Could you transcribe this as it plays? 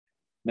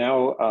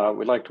Now,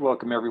 we'd like to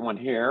welcome everyone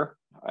here.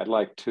 I'd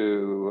like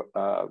to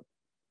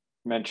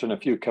mention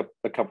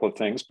a couple of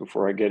things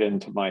before I get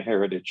into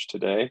MyHeritage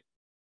today.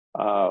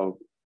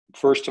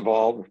 First of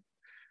all,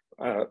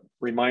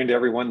 remind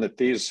everyone that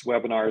these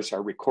webinars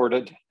are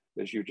recorded,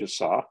 as you just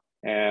saw,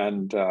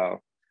 and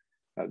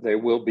they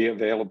will be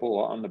available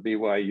on the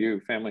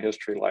BYU Family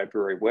History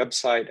Library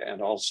website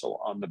and also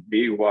on the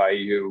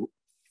BYU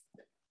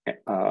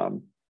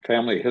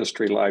Family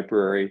History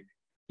Library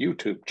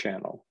YouTube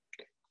channel.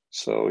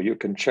 So you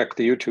can check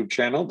the YouTube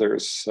channel.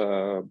 There's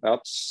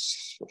about,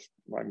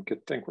 I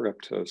think we're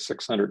up to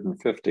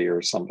 650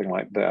 or something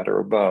like that or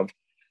above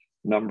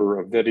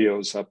number of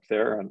videos up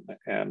there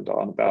and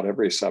on about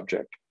every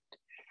subject.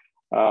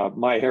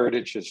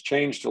 MyHeritage has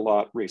changed a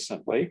lot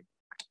recently.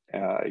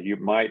 You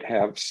might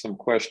have some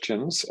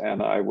questions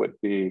and I would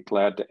be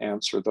glad to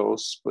answer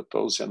those, put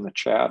those in the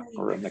chat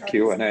or in the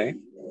Q&A.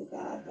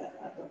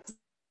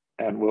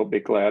 And we'll be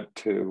glad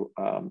to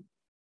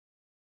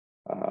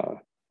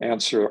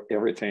answer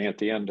everything at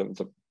the end of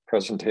the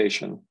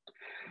presentation.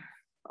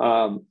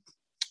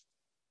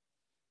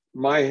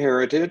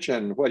 MyHeritage,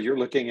 and what you're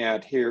looking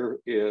at here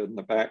in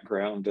the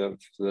background of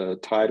the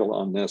title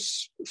on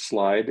this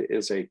slide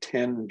is a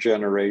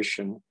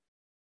 10-generation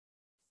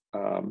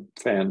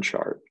fan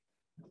chart.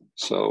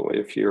 So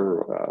if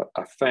you're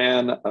a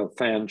fan of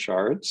fan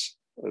charts,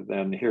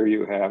 then here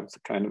you have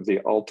kind of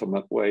the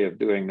ultimate way of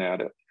doing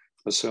that,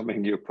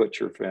 assuming you put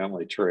your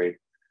family tree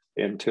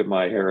into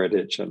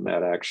MyHeritage and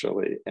that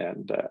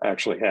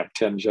actually have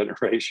 10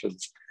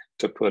 generations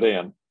to put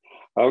in.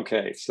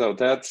 Okay, so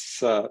that's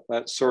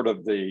sort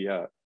of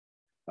the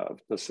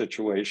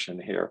situation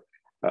here.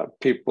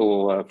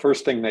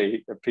 First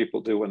thing people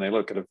do when they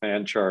look at a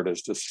fan chart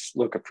is to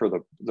look for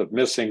the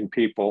missing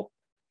people,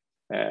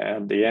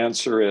 and the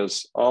answer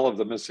is all of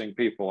the missing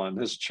people on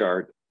this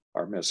chart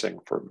are missing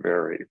for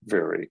very,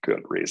 very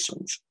good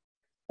reasons,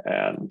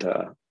 and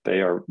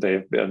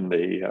they've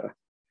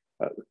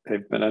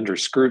been under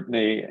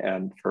scrutiny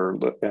and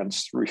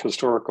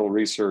historical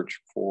research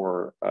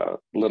for a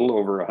little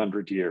over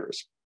 100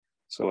 years.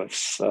 So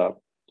it's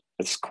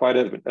quite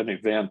an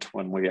event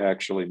when we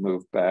actually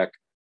move back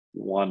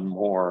one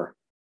more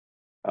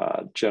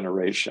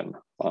generation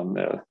on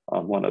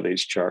one of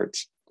these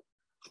charts.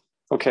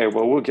 Okay,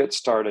 well, we'll get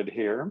started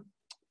here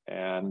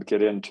and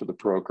get into the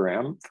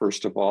program.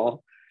 First of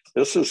all,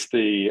 this is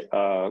the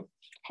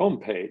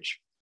homepage,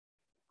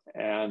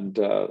 and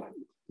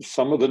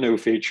some of the new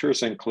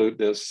features include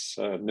this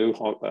new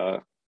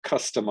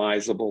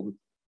customizable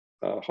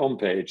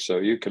homepage. So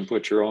you can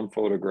put your own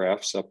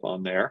photographs up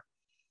on there.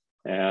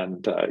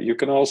 And you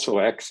can also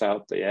X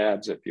out the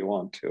ads if you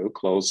want to,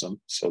 close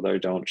them so they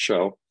don't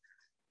show.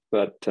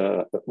 But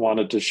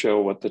wanted to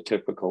show what the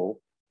typical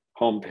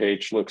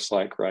homepage looks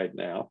like right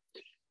now.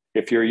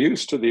 If you're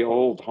used to the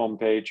old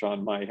homepage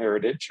on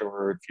MyHeritage,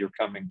 or if you're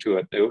coming to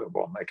it new, it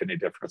won't make any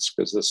difference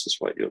because this is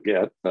what you'll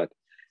get. But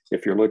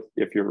if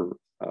you're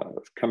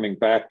coming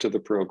back to the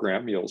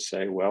program, you'll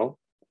say, well,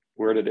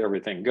 where did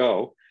everything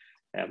go?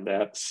 And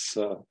that's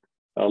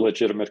a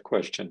legitimate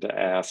question to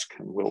ask.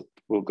 And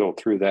we'll go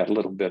through that a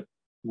little bit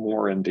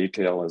more in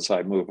detail as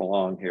I move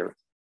along here.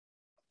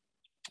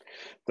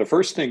 The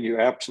first thing you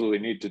absolutely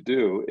need to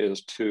do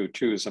is to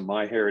choose a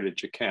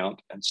MyHeritage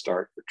account and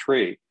start your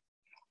tree.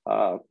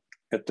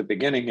 At the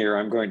beginning here,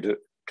 I'm going to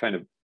kind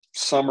of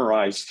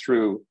summarize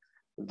through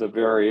the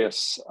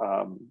various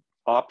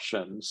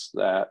options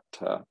that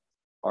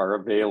are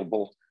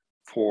available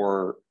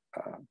for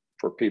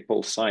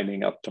people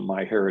signing up to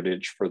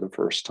MyHeritage for the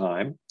first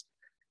time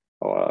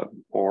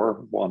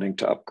or wanting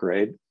to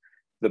upgrade.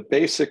 The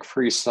basic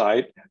free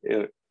site,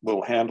 it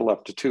will handle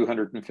up to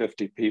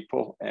 250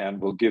 people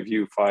and will give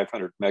you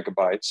 500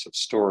 megabytes of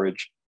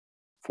storage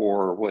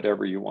for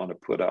whatever you want to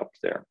put up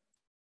there.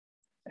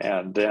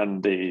 And then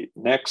the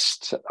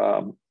next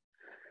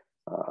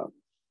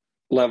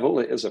level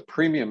is a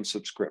premium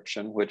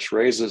subscription, which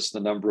raises the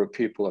number of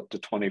people up to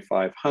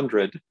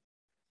 2,500,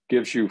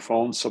 gives you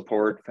phone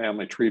support,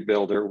 Family Tree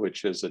Builder,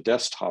 which is a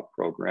desktop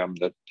program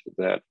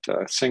that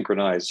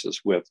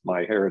synchronizes with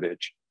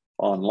MyHeritage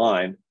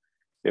online,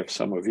 if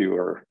some of you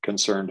are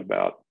concerned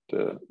about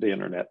the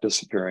internet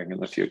disappearing in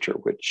the future,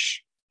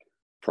 which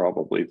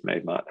probably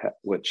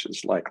which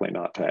is likely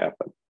not to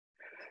happen.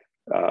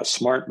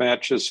 Smart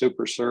Matches,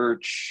 Super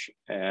Search,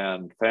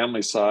 and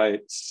Family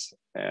Sites,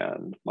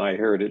 and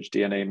MyHeritage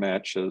DNA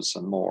Matches,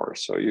 and more.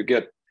 So you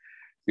get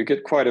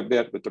quite a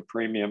bit with the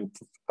premium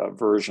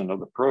version of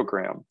the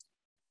program.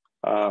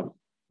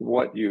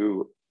 What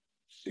you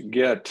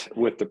get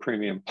with the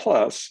Premium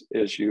Plus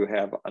is you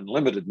have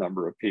unlimited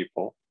number of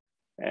people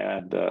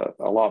and a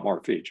lot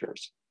more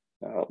features.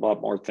 A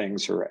lot more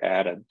things are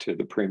added to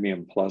the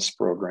Premium Plus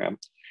program.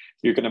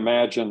 You can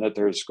imagine that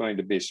there's going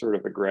to be sort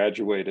of a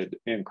graduated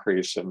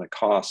increase in the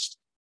cost,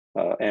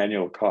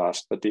 annual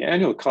cost, but the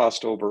annual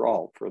cost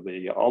overall for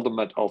the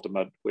ultimate,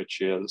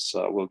 which is,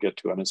 we'll get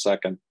to in a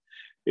second,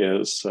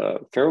 is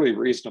fairly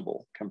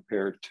reasonable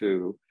compared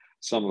to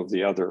some of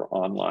the other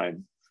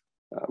online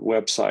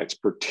websites,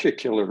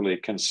 particularly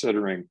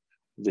considering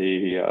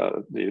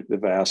the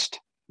vast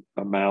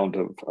amount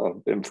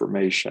of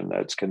information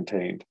that's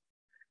contained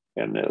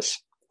in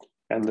this.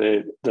 And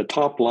the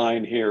top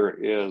line here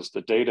is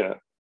the data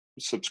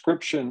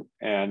subscription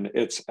and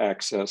its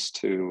access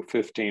to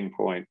 15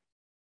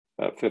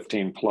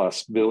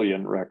 plus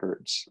billion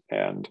records.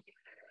 And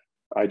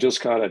I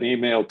just got an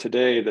email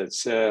today that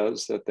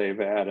says that they've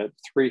added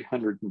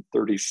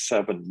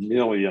 337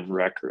 million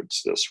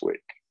records this week.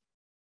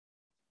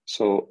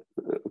 So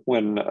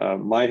when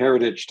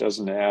MyHeritage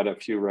doesn't add a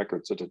few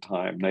records at a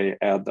time, they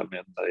add them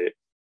in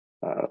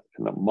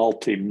the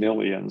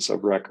multi-millions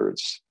of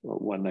records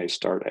when they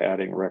start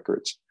adding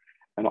records.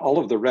 And all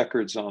of the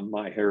records on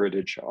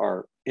MyHeritage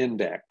are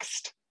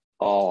indexed.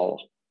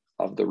 All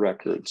of the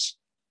records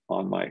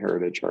on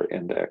MyHeritage are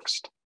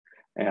indexed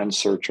and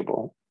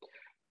searchable.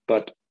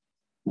 But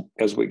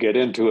as we get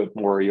into it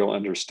more, you'll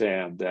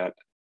understand that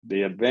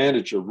the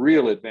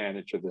real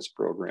advantage of this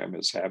program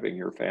is having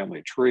your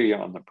family tree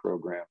on the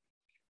program.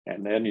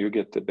 And then you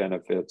get the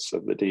benefits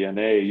of the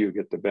DNA, you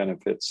get the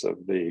benefits of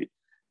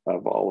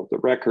all of the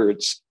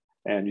records,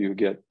 and you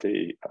get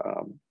the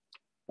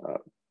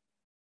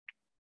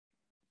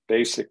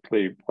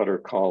basically what are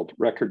called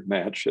record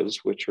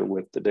matches, which are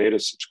with the data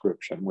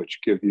subscription,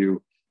 which give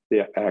you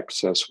the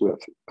access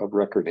of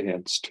record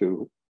hints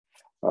to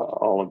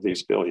all of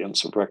these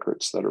billions of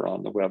records that are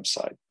on the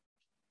website.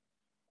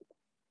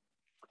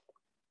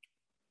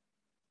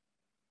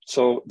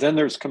 So then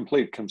there's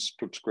complete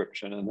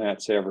subscription, and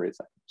that's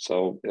everything.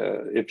 So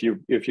if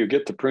you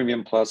get the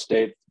premium plus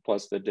the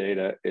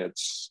data,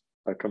 it's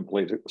a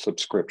complete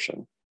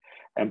subscription.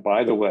 And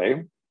by the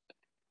way,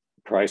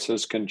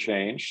 prices can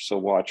change, so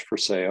watch for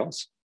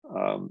sales.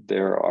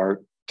 There are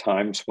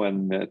times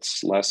when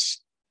it's less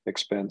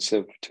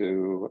expensive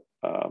to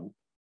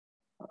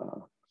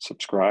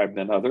subscribe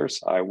than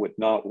others. I would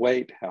not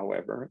wait,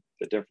 however.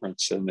 The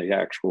difference in the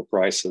actual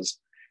prices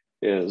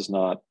is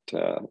not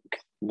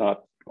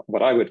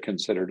what I would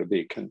consider to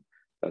be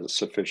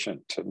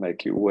sufficient to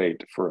make you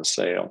wait for a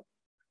sale.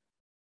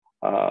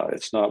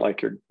 It's not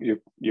like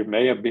you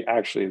may have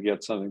actually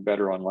get something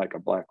better on like a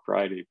Black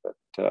Friday, but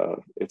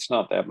it's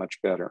not that much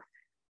better.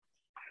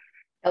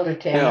 Elder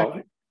Tanner.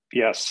 Now,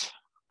 yes.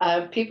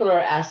 People are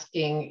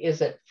asking, is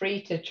it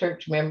free to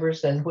church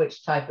members, and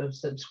which type of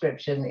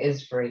subscription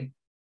is free?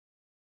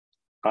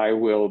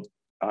 The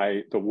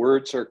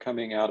words are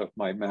coming out of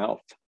my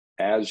mouth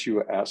as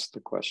you ask the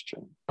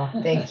question.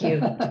 Thank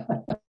you.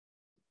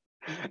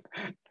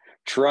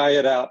 Try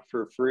it out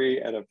for free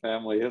at a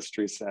family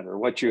history center.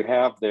 What you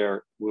have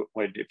there,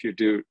 if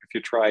you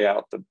try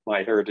out the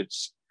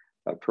MyHeritage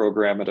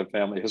program at a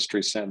family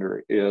history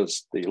center,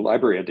 is the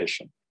library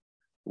edition.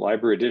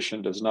 Library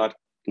edition does not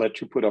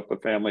let you put up a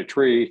family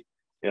tree.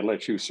 It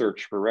lets you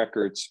search for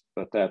records,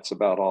 but that's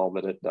about all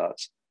that it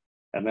does.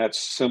 And that's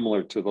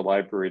similar to the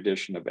library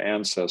edition of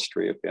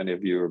Ancestry, if any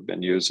of you have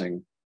been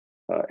using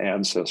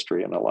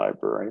Ancestry in a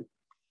library.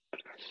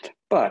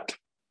 But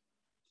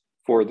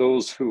for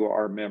those who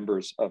are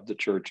members of the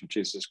Church of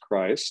Jesus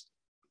Christ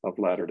of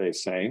Latter-day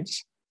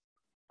Saints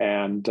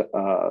and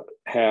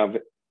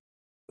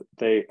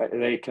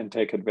they can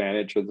take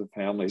advantage of the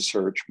Family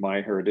Search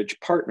MyHeritage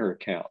Partner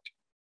account.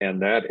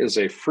 And that is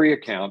a free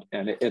account,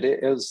 and it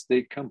is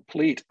the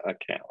complete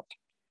account.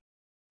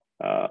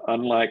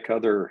 Unlike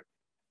other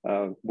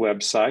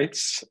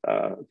websites,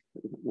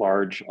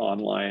 large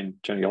online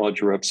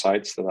genealogy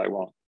websites that I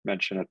won't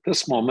mention at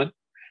this moment,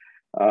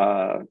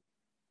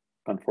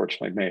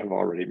 unfortunately may have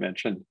already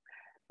mentioned,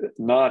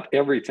 not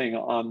everything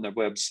on the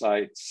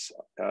websites,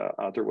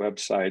 other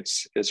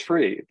websites is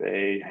free.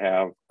 They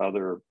have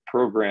other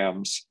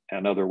programs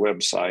and other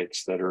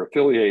websites that are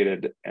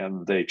affiliated,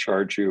 and they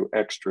charge you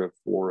extra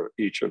for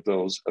each of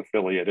those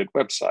affiliated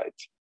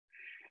websites.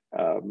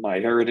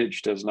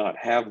 MyHeritage does not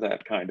have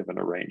that kind of an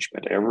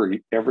arrangement.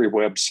 Every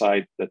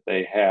website that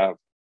they have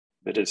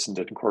that isn't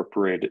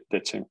incorporated,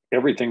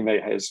 everything they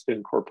has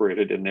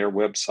incorporated in their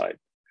website.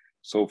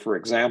 So for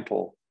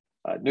example,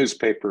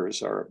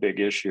 newspapers are a big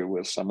issue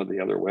with some of the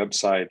other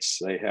websites.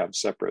 They have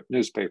separate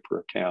newspaper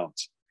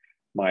accounts.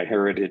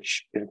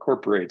 MyHeritage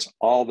incorporates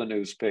all the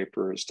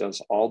newspapers,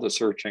 does all the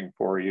searching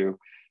for you,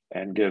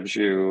 and gives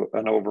you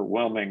an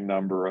overwhelming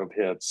number of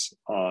hits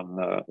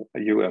on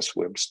US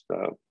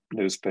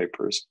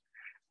newspapers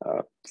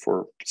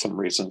for some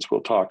reasons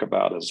we'll talk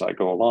about as I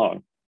go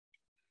along.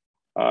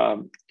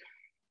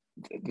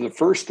 The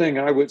first thing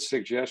I would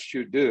suggest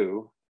you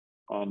do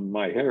on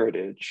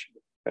MyHeritage,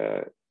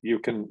 the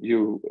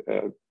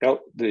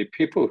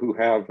people who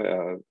have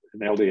an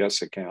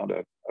LDS account,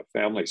 a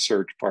Family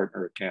Search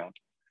Partner account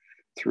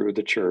through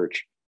the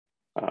church,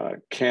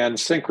 can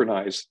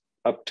synchronize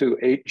up to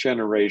 8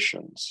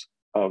 generations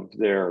of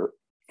their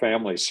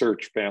family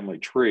search family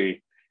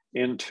tree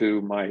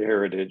into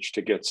MyHeritage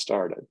to get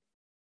started.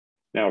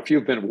 Now, if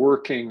you've been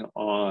working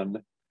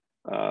on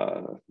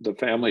the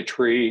family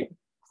tree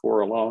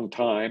for a long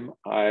time,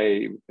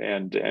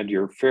 and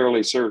you're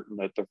fairly certain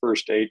that the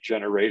first 8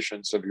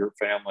 generations of your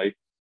family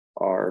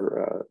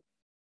are,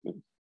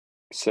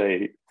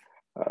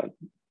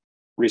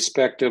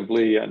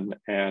 respectively and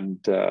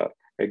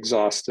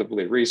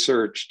exhaustively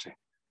researched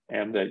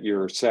and that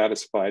you're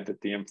satisfied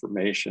that the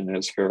information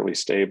is fairly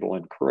stable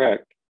and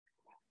correct,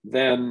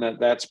 then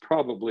that's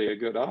probably a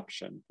good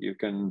option. You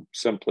can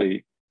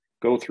simply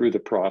go through the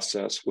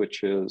process,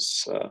 which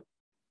is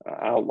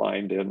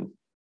outlined in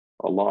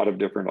a lot of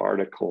different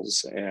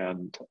articles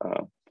and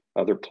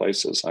other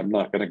places. I'm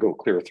not going to go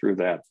clear through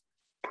that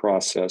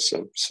process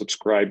of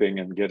subscribing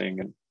and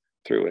getting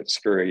through. It's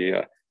very,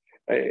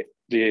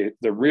 the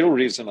real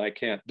reason I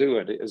can't do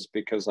it is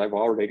because I've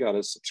already got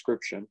a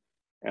subscription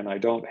and I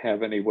don't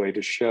have any way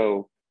to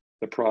show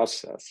the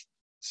process.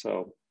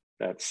 So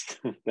that's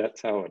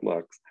how it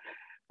looks.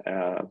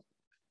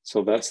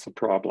 So that's the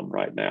problem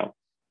right now.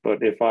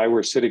 But if I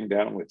were sitting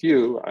down with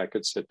you, I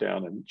could sit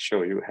down and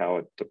show you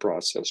how the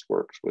process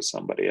works with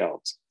somebody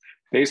else.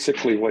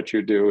 Basically, what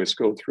you do is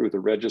go through the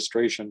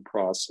registration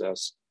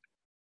process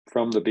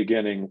from the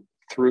beginning,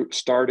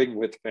 starting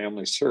with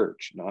Family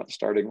Search, not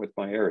starting with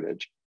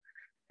MyHeritage.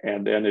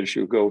 And then as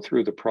you go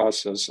through the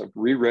process of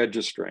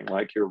re-registering,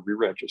 like you're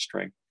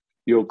re-registering,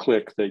 you'll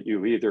click that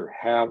you either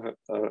have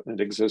an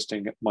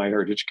existing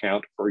MyHeritage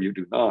account or you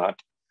do not.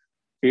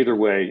 Either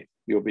way,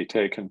 you'll be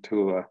taken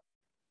to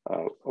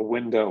a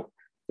window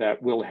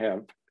that will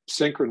have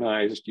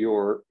synchronized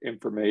your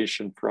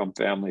information from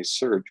Family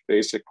Search,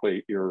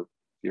 basically your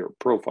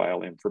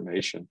profile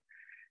information.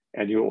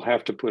 And you'll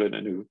have to put in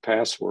a new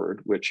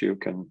password, which you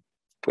can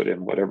put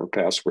in whatever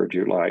password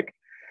you like.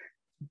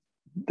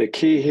 The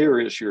key here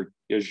is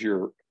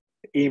your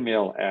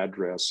email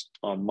address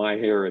on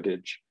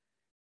MyHeritage.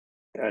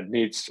 It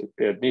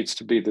needs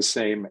to be the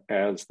same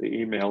as the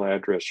email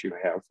address you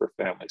have for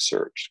Family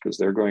Search, because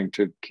they're going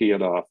to key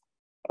it off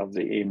of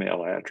the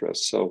email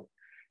address. So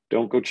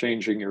don't go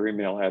changing your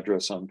email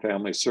address on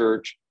Family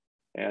Search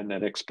and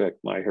then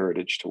expect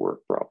MyHeritage to work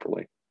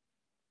properly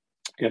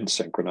in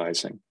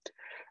synchronizing.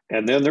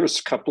 And then there's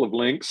a couple of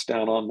links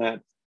down on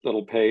that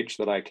little page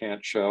that I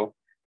can't show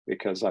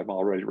because I'm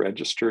already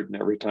registered,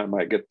 and every time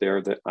I get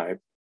there that I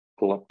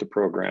pull up the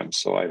program,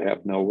 so I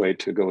have no way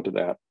to go to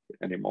that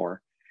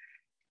anymore.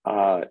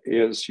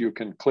 Is you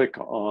can click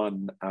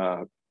on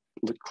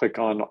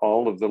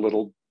all of the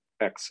little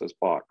X's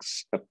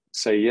box.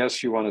 Say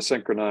yes, you want to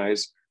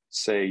synchronize.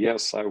 Say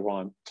yes, I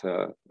want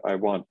the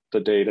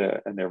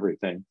data and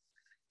everything.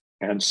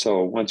 And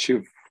so once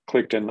you've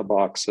clicked in the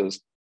boxes,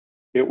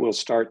 it will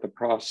start the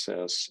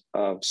process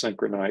of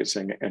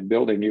synchronizing and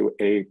building you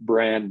a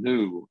brand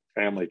new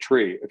family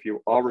tree. If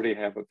you already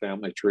have a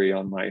family tree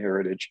on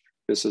MyHeritage,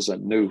 this is a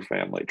new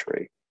family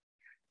tree.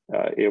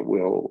 It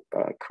will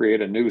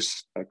create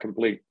a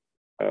complete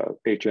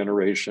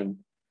 8-generation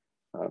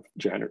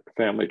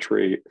family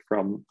tree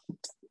from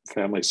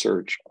Family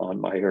Search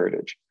on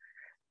MyHeritage.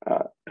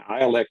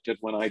 I elected,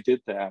 when I did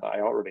that,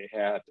 I already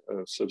had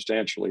a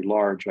substantially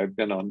large, I've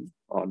been on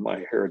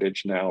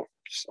MyHeritage now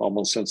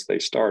almost since they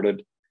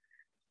started,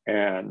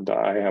 and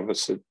I have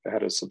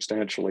had a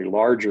substantially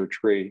larger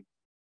tree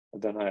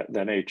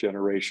than 8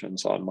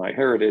 generations on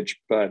MyHeritage,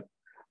 but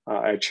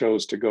I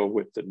chose to go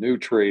with the new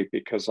tree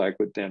because I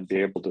would then be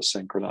able to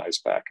synchronize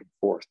back and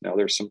forth. Now,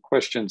 there's some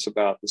questions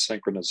about the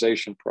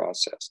synchronization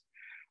process.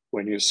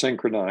 When you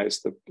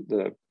synchronize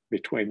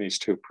between these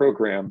two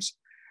programs,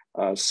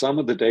 some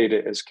of the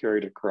data is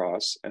carried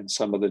across and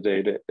some of the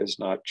data is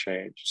not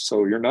changed.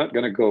 So you're not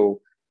going to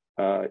go,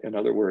 in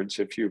other words,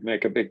 if you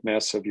make a big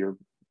mess of your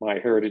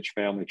MyHeritage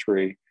family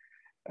tree,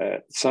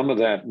 some of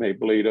that may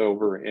bleed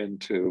over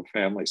into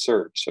Family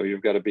Search. So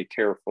you've got to be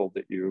careful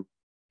that you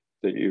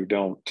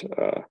don't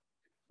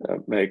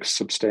make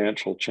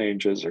substantial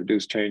changes or do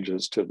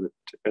changes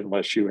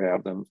unless you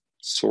have them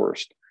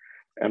sourced.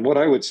 And what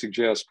I would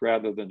suggest,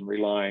 rather than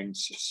relying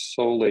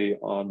solely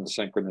on the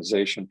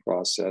synchronization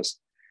process,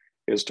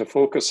 is to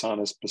focus on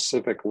a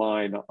specific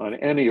line on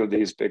any of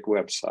these big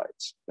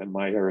websites, and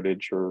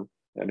MyHeritage or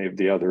any of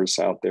the others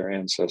out there,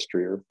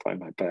 Ancestry or Find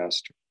My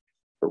Past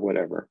or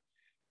whatever.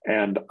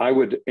 And I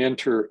would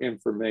enter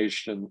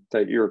information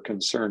that you're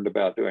concerned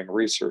about doing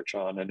research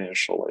on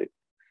initially.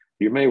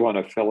 You may want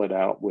to fill it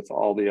out with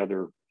all the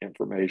other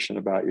information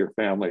about your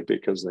family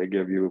because they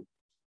give you,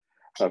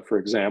 for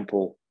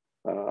example,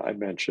 I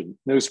mentioned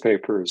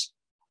newspapers.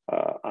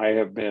 I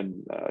have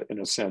been,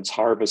 in a sense,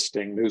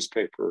 harvesting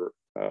newspaper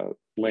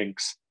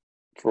links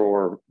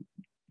for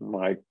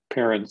my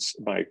parents,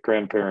 my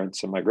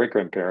grandparents, and my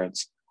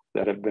great-grandparents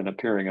that have been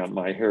appearing on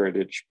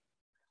MyHeritage.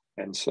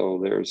 And so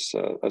there's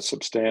a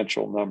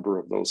substantial number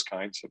of those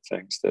kinds of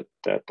things that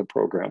the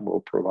program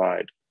will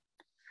provide.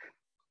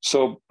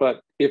 So,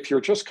 but if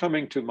you're just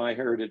coming to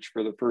MyHeritage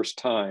for the first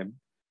time,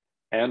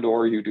 and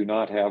or you do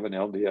not have an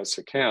LDS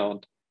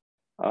account,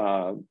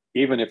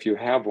 even if you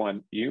have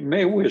one, you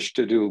may wish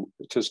to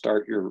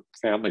start your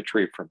family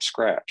tree from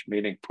scratch,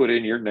 meaning put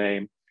in your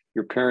name,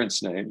 your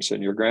parents' names,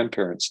 and your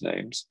grandparents'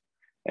 names,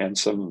 and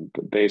some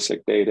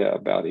basic data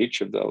about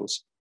each of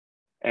those,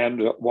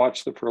 and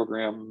watch the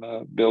program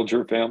build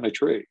your family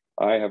tree.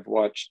 I have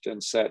watched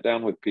and sat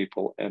down with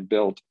people and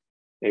built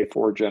a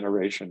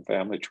 4-generation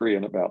family tree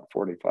in about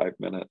 45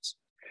 minutes.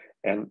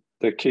 And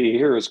the key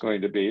here is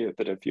going to be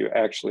that if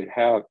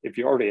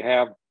you already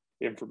have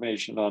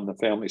information on the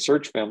family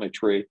search family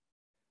tree,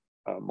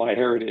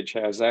 MyHeritage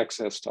has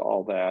access to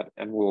all that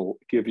and will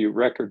give you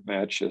record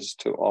matches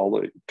to all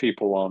the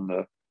people on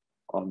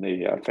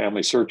the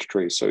family search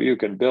tree. So you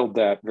can build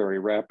that very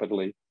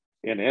rapidly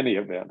in any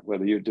event,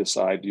 whether you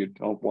decide you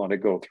don't want to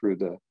go through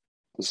the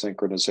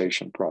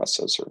synchronization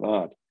process or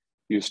not.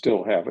 You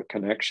still have a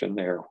connection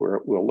there where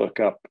it will look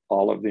up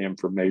all of the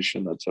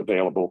information that's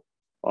available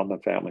on the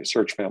family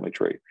search family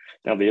tree.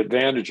 Now, the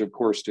advantage, of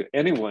course, to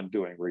anyone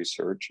doing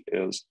research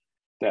is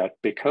that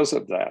because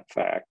of that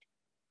fact,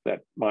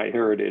 that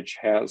MyHeritage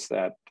has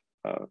that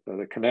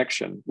the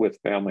connection with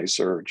family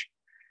search,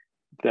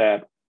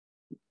 that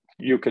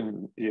you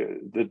can,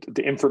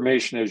 the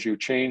information as you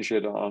change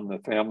it on the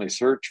family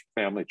search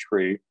family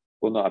tree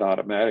will not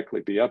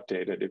automatically be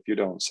updated if you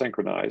don't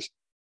synchronize.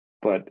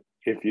 But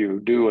if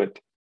you do it,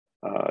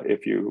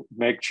 if you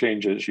make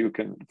changes, you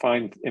can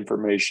find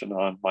information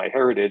on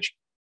MyHeritage.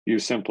 You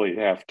simply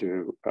have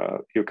to,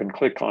 you can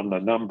click on the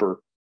number.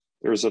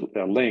 There's a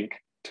link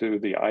to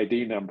the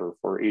ID number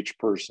for each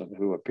person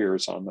who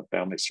appears on the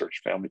family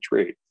search family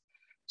tree.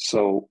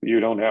 So you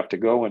don't have to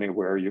go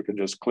anywhere. You can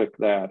just click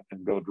that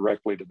and go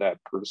directly to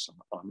that person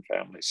on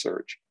family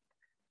search.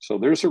 So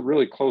there's a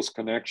really close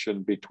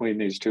connection between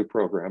these two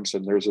programs,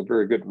 and there's a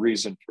very good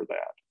reason for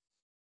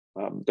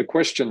that. The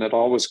question that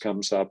always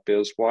comes up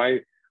is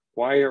why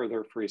are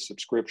there free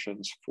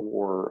subscriptions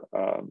for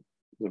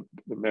the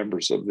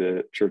members of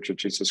the Church of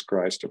Jesus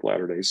Christ of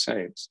Latter-day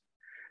Saints?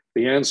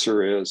 The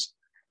answer is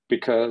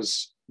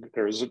because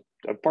there's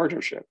a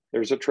partnership,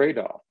 there's a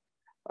trade-off.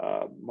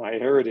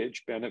 MyHeritage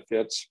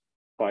benefits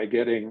by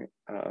getting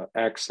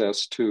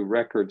access to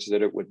records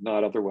that it would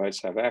not otherwise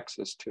have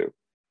access to.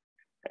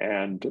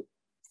 And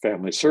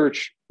Family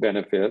Search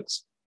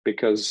benefits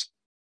because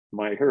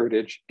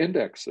MyHeritage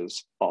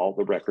indexes all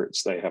the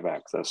records they have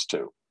access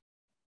to.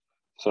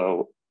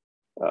 So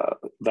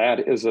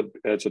that is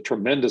a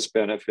tremendous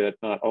benefit,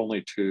 not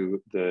only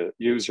to the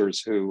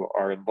users who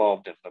are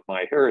involved in the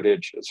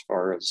MyHeritage as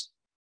far as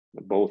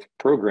both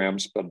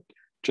programs, but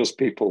just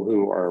people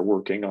who are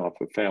working off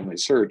of Family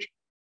Search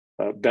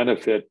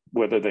benefit,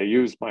 whether they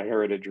use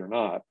MyHeritage or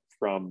not,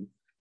 from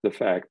the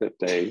fact that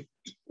they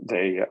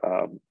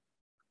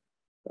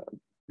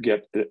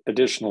get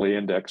additionally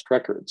indexed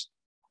records.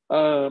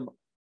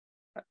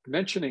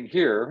 Mentioning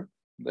here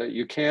that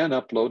you can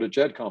upload a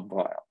GEDCOM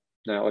file.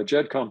 Now, a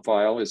GEDCOM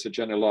file is a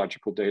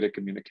genealogical data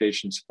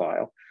communications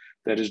file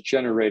that is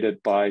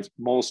generated by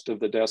most of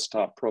the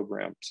desktop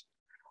programs.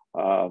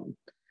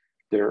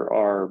 There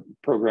are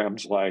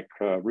programs like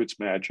Roots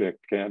Magic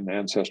and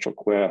Ancestral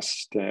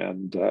Quest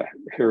and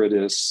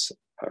Heredis,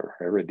 or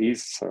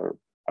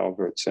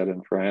however it's said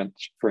in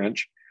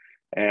French,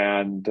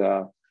 and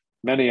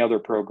many other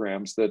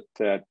programs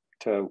that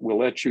will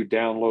let you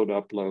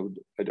upload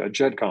a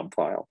GEDCOM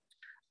file.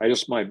 I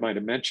just might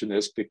have mentioned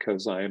this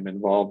because I am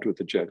involved with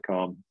the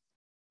GEDCOM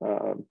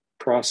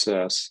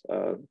process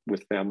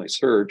with Family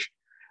Search,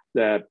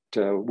 that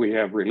we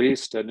have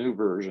released a new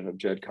version of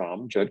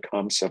GEDCOM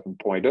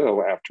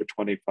 7.0, after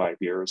 25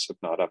 years of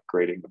not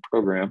upgrading the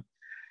program,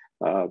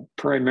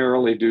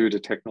 primarily due to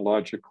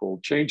technological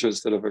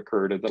changes that have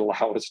occurred that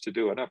allow us to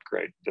do an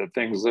upgrade. The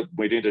things that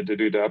we needed to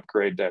do to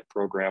upgrade that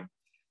program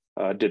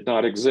did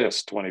not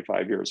exist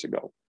 25 years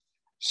ago.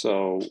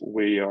 So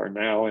we are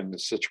now in the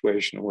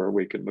situation where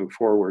we can move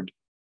forward,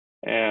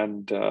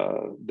 and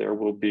there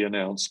will be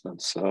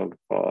announcements of,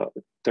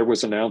 there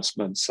was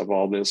announcements of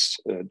all this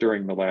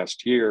during the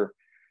last year,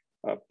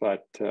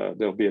 but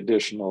there'll be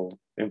additional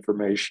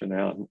information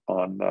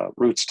on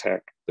Roots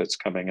Tech that's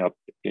coming up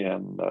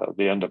in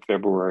the end of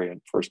February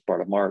and first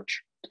part of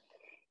March,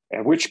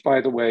 and which, by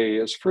the way,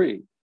 is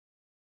free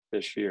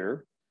this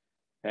year.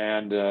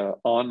 And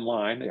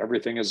online,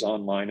 everything is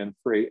online and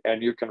free,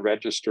 and you can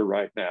register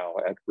right now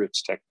at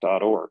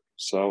rootstech.org.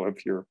 So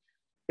if you're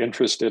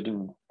interested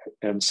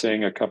in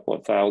seeing a couple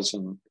of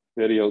thousand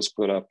videos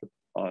put up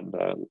on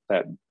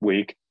that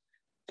week,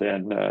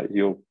 then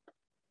you'll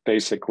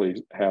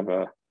basically have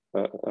a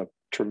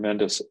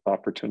tremendous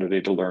opportunity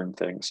to learn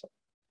things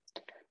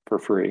for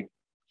free.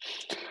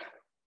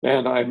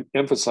 And I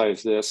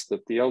emphasize this,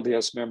 that the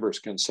LDS members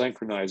can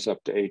synchronize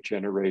up to 8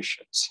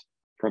 generations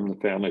from the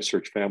Family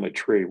Search family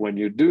tree. When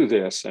you do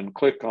this and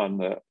click on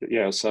the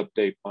yes,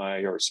 update my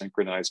or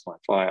synchronize my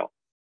file,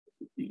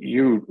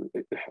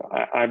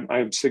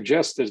 I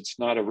suggest that it's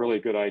not a really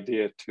good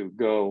idea to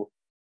go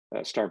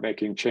start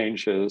making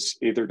changes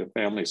either to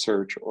Family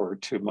Search or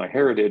to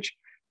MyHeritage,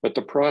 but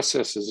the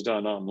process is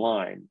done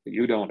online.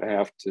 You don't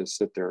have to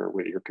sit there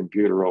with your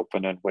computer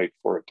open and wait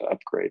for it to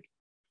upgrade.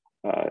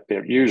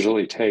 It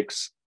usually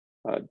takes,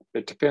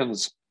 it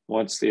depends,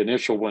 once the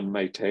initial one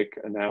may take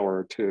an hour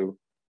or two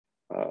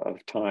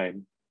of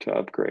time to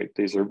upgrade.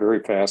 These are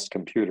very fast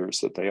computers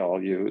that they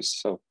all use,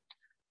 so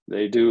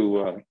they do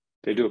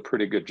a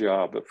pretty good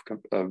job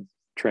of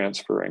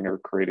transferring or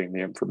creating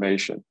the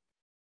information.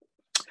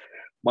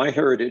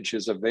 MyHeritage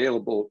is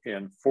available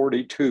in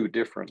 42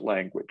 different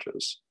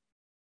languages,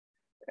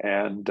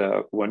 and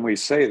when we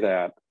say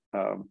that,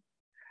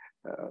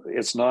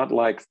 it's not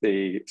like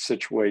the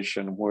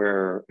situation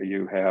where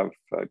you have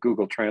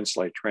Google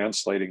Translate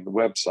translating the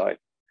website.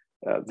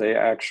 They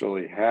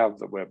actually have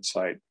the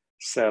website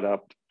set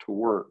up to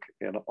work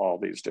in all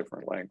these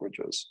different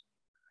languages.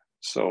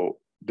 So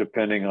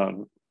depending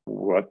on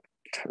what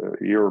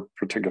your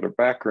particular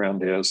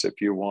background is, if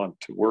you want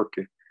to work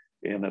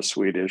in a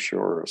Swedish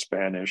or a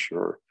Spanish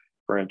or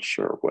French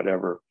or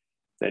whatever,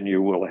 then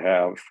you will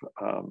have,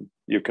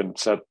 you can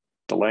set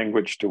the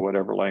language to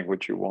whatever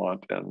language you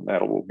want, and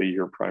that will be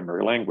your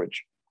primary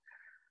language.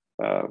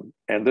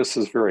 And this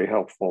is very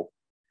helpful.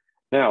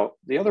 Now,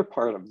 the other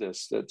part of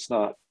this that's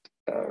not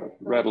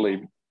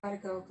readily.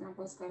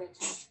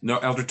 No,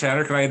 Elder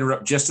Tanner, can I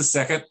interrupt just a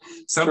second?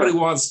 Somebody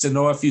Sure. wants to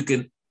know if you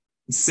can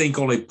sync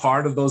only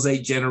part of those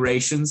 8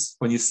 generations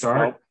when you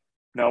start.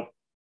 Nope.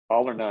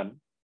 All or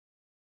none.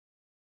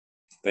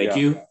 Thank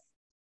you.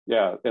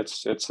 Yeah,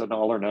 it's an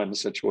all or none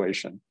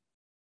situation.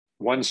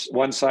 One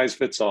size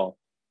fits all.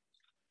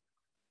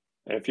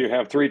 If you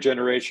have 3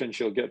 generations,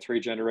 you'll get 3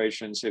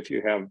 generations. If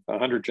you have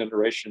 100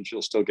 generations,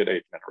 you'll still get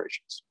 8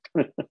 generations.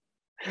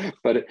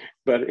 but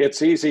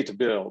it's easy to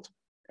build.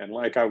 And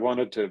like I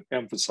wanted to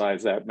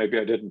emphasize that, maybe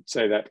I didn't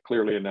say that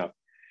clearly enough.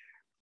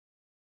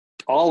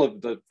 All of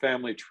the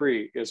family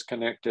tree is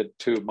connected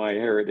to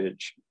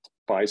MyHeritage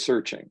by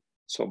searching.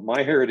 So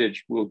MyHeritage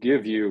will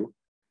give you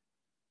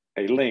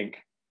a link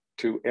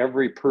to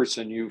every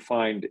person you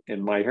find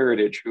in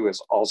MyHeritage who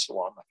is also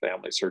on the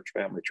family search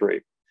family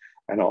tree.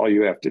 And all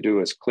you have to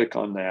do is click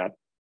on that,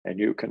 and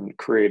you can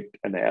create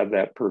and add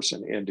that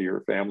person into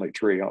your family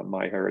tree on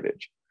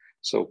MyHeritage.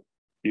 So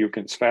you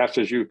can, as fast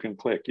as you can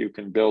click, you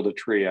can build a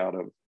tree out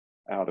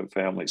of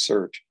family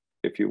search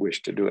if you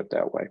wish to do it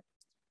that way.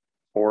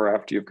 Or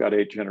after you've got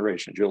 8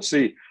 generations. You'll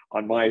see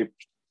on my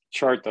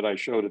chart that I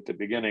showed at the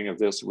beginning of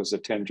this was a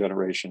 10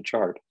 generation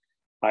chart.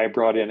 I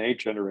brought in 8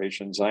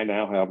 generations. I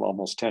now have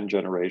almost 10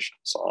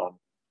 generations on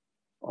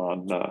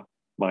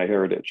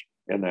MyHeritage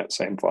in that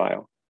same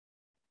file.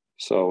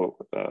 So,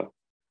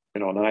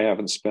 and I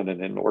haven't spent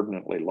an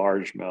inordinately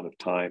large amount of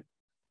time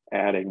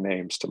adding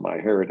names to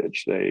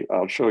MyHeritage.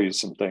 I'll show you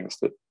some things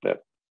that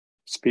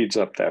speeds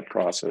up that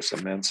process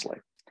immensely.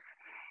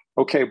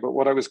 Okay, but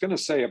what I was going to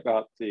say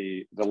about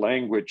the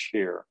language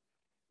here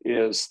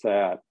is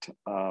that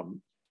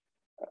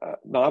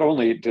not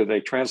only do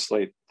they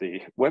translate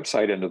the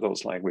website into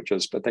those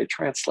languages, but they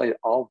translate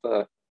all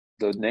the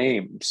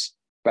names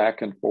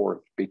back and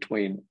forth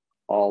between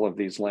all of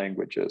these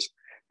languages.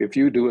 If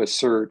you do a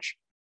search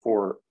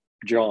for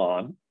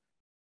John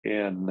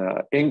in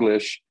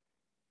English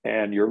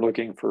and you're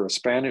looking for a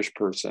Spanish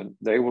person,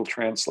 they will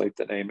translate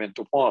the name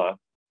into Juan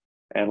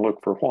and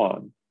look for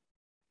Juan.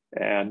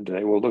 And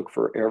they will look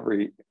for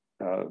every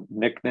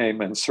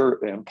nickname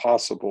and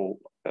possible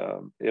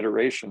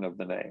iteration of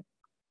the name.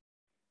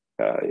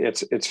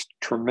 It's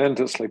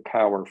tremendously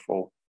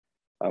powerful.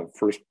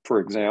 For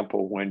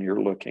example, when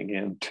you're looking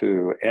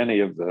into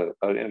any of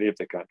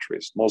the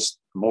countries, most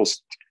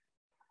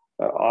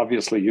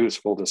obviously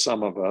useful to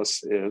some of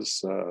us is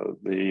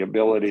the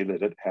ability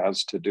that it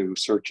has to do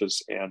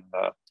searches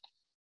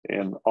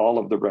in all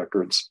of the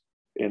records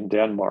in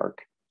Denmark,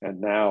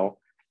 and now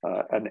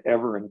an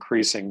ever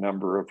increasing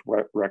number of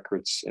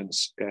records in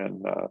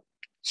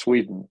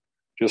Sweden.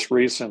 Just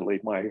recently,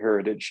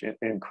 MyHeritage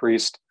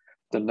increased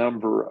the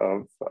number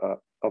of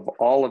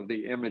all of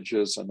the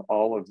images and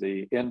all of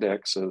the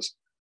indexes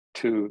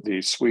to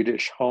the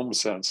Swedish home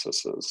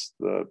censuses,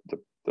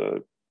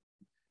 the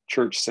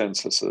church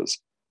censuses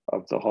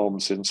of the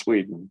homes in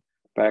Sweden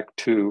back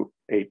to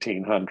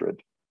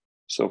 1800.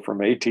 So from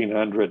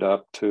 1800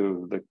 up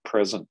to the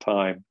present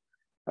time,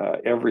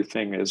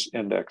 everything is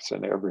indexed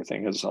and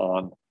everything is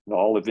on, and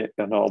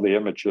all the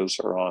images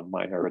are on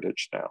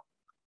MyHeritage now,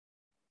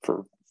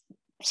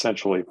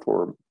 essentially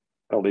for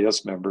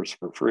LDS members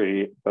for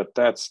free. But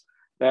that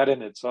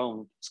in its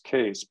own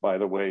case, by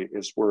the way,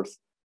 is worth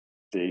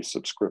the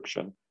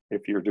subscription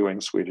if you're doing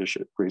Swedish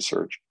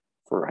research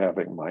for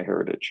having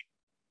MyHeritage.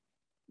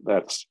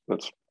 That's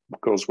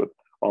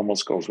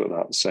almost goes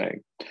without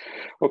saying.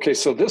 Okay,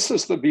 so this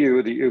is the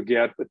view that you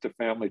get with the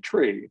family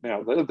tree.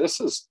 Now, this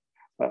is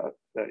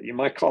you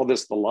might call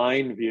this the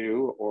line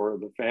view or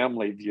the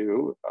family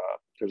view.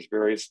 There's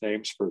various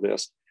names for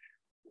this.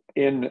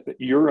 In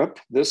Europe,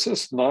 this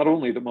is not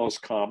only the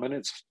most common,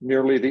 it's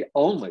nearly the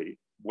only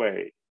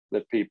way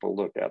that people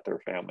look at their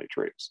family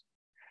trees.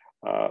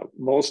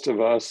 Most of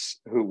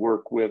us who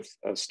work with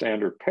a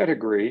standard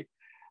pedigree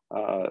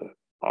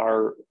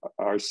are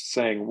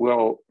saying,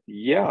 well,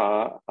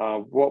 yeah,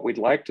 what we'd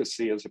like to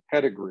see is a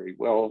pedigree.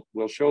 Well,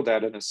 we'll show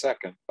that in a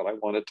second, but I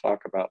want to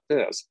talk about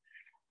this.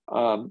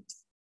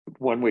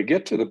 When we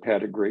get to the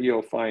pedigree,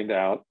 you'll find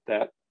out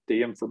that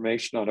the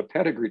information on a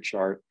pedigree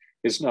chart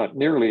is not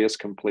nearly as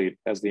complete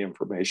as the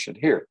information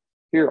here.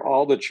 Here,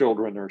 all the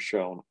children are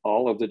shown,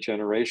 all of the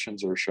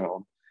generations are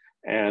shown,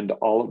 and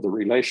all of the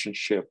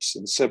relationships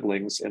and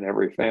siblings in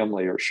every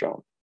family are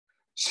shown.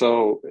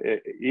 So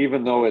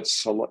even though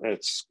it's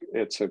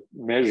a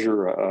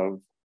measure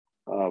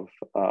of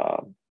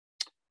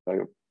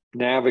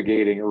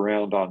navigating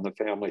around on the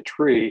family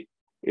tree,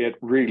 it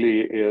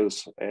really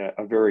is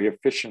a very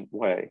efficient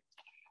way.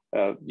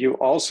 You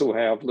also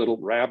have little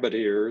rabbit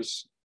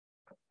ears.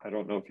 I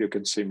don't know if you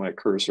can see my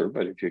cursor,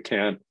 but if you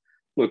can,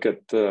 look at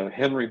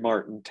Henry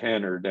Martin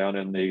Tanner down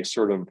in the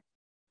sort of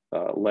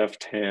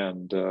left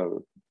hand,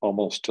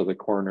 almost to the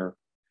corner.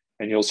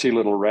 And you'll see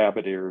little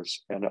rabbit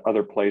ears, and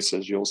other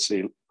places you'll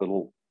see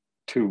little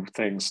two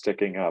things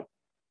sticking up.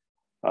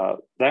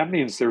 That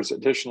means there's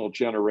additional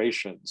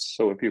generations.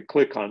 So if you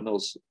click on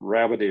those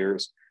rabbit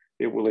ears,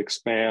 it will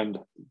expand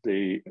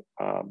the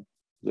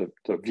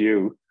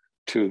view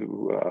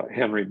to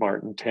Henry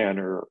Martin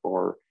Tanner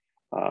or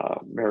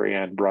Mary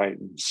Ann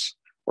Brighton's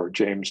or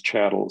James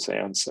Chattell's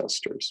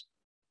ancestors.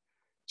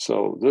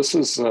 So this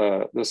is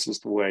the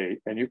way,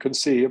 and you can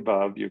see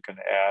above, you can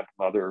add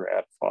mother,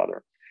 add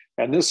father.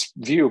 And this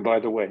view, by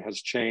the way,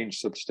 has changed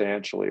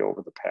substantially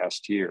over the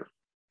past year.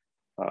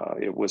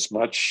 It was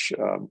much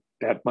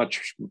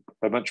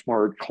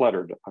more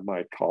cluttered, I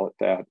might call it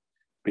that,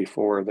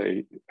 before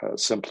they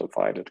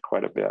simplified it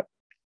quite a bit.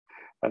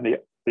 And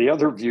the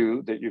other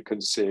view that you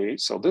can see,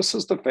 so this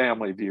is the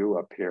family view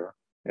up here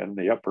in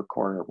the upper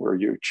corner where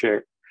you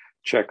check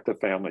the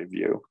family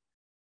view.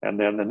 And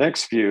then the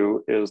next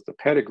view is the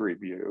pedigree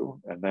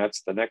view, and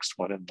that's the next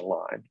one in the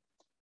line.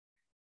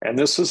 And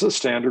this is a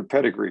standard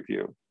pedigree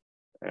view,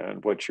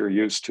 and what you're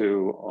used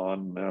to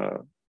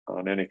on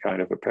any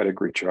kind of a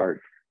pedigree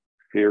chart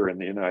here in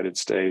the United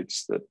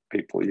States that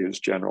people use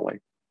generally.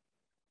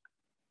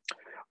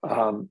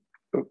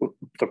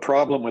 The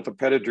problem with the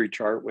pedigree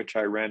chart, which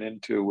I ran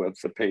into with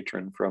the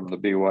patron from the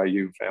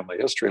BYU Family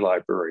History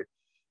Library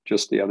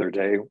just the other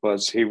day,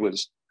 was he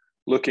was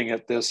looking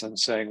at this and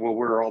saying, well,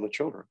 where are all the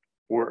children?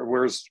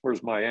 Where's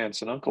my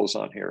aunts and uncles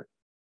on here?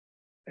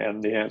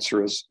 And the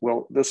answer is,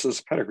 well, this is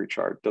a pedigree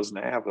chart, doesn't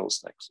have those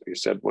things. He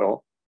said,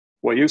 well,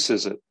 what use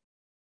is it?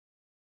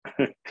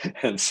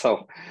 And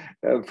so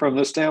from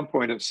the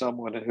standpoint of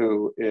someone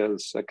who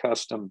is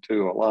accustomed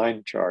to a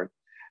line chart,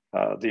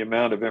 the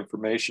amount of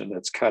information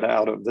that's cut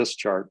out of this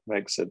chart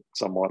makes it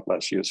somewhat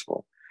less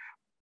useful.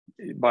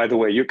 By the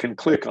way, you can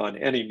click on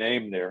any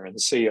name there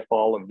and see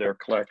all of their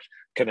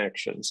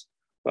connections,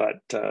 but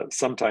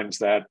sometimes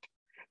that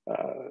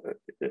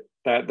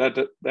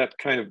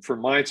kind of,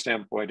 from my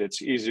standpoint,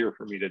 it's easier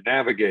for me to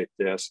navigate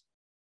this,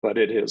 but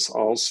it is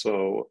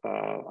also,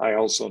 I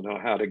also know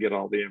how to get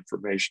all the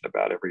information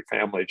about every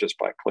family just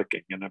by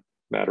clicking in a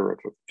matter of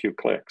a few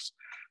clicks.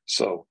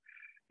 So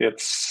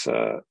it's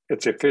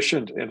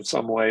efficient in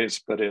some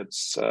ways, but it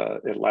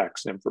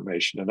lacks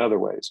information in other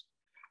ways.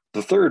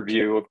 The third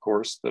view, of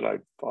course, that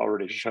I've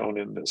already shown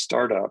in the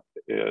startup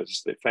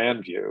is the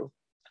fan view.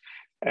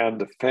 And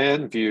the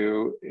fan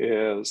view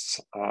is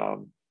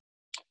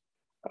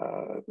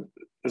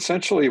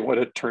essentially what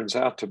it turns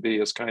out to be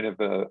is kind of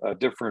a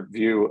different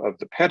view of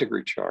the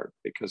pedigree chart,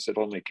 because it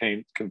only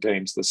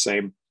contains the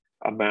same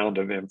amount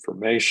of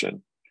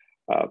information.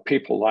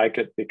 People like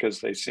it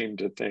because they seem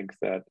to think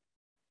that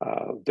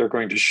they're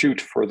going to shoot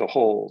for the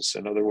holes.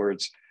 In other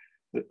words,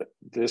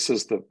 this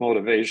is the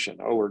motivation.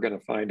 Oh, we're going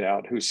to find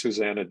out who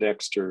Susanna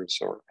Dexter's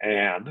or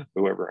Anne,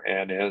 whoever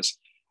Anne is,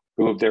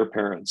 who their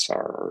parents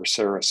are, or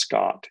Sarah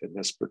Scott in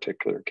this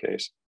particular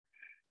case.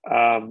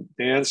 The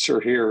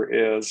answer here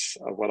is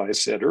what I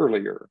said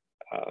earlier.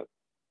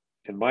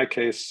 In my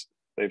case,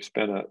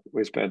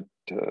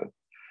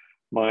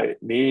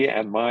 me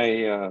and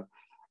my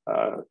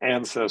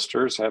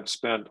ancestors have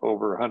spent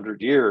over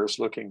 100 years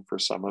looking for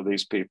some of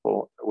these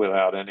people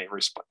without any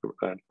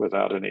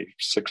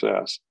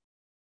success.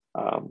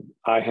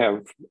 I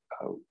have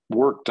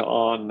worked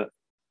on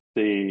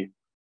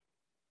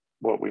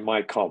what we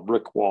might call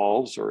brick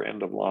walls or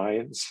end of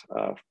lines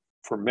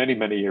for many,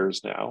 many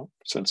years now,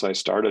 since I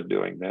started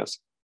doing this.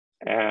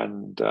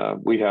 And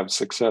we have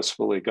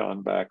successfully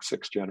gone back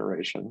 6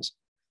 generations,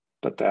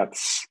 but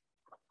that's,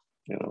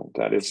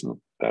 that isn't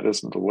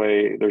the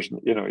way. There's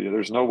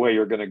no way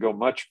you're going to go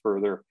much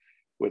further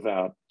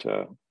without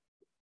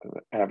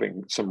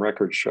having some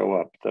records show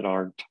up that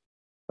aren't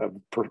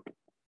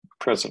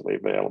presently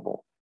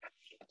available.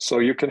 So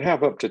you can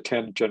have up to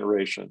 10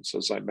 generations,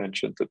 as I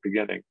mentioned at the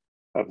beginning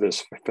of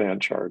this fan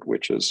chart,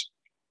 which is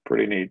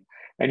pretty neat.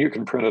 And you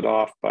can print it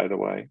off, by the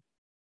way.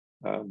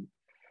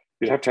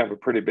 You'd have to have a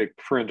pretty big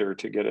printer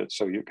to get it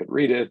so you could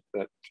read it,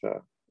 but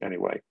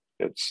anyway,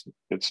 it's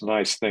a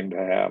nice thing to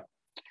have.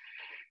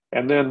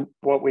 And then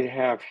what we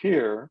have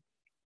here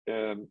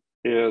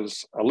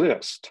is a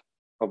list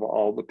of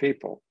all the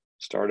people,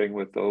 starting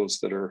with those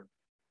that are,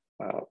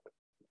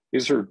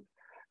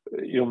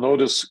 you'll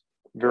notice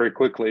very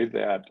quickly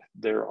that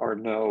there are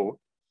no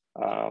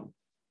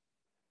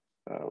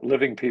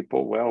living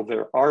people. Well,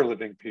 there are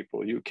living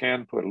people. You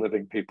can put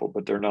living people,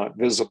 but they're not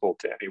visible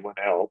to anyone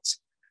else.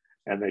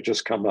 And they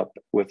just come up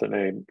with the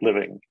name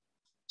living.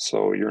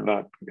 So you're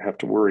not have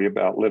to worry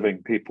about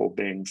living people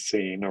being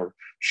seen or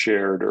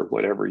shared or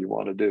whatever you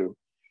want to do.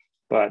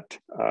 But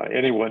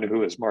anyone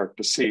who is marked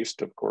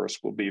deceased, of course,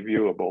 will be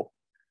viewable.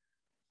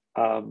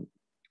 I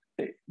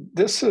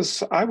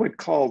would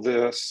call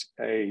this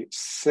a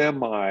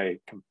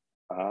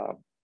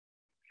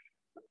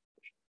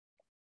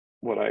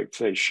what I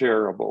say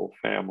shareable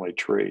family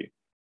tree.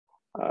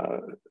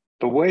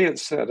 The way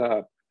it's set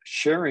up,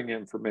 sharing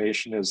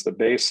information is the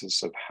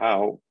basis of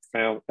how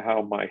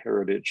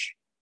MyHeritage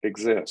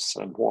exists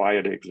and why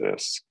it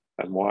exists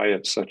and why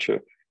it's such a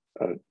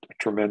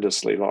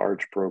tremendously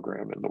large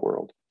program in the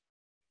world.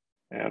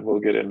 And we'll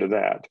get into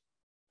that.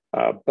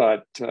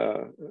 But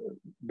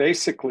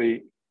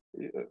basically,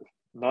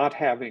 not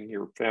having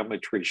your family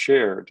tree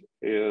shared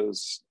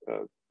is,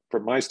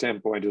 from my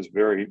standpoint, is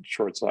very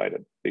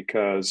short-sighted,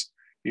 because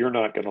you're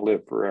not going to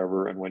live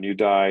forever. And when you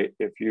die,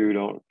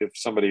 if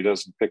somebody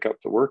doesn't pick up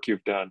the work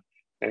you've done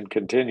and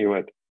continue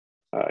it,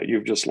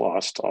 you've just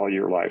lost all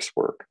your life's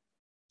work.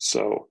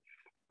 So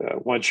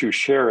once you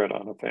share it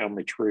on a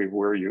family tree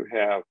where you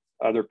have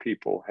other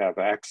people have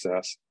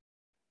access,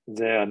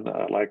 then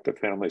like the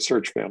Family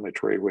Search family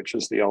tree, which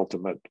is the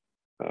ultimate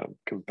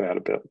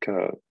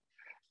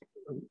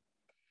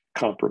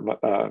compromise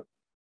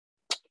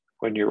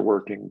when you're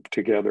working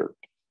together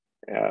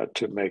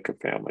to make a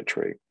family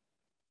tree.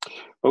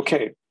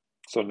 Okay,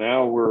 so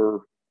now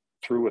we're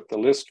through with the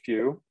list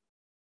view.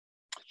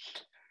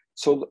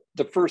 So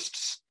the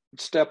first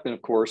step,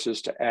 of course,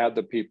 is to add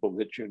the people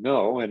that you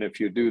know. And if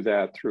you do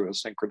that through a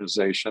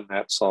synchronization,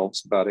 that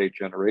solves about 8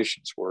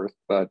 generations worth.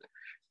 But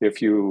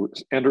if you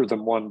enter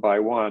them one by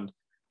one,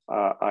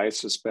 I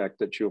suspect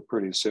that you'll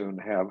pretty soon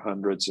have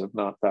hundreds, if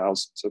not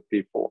thousands, of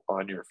people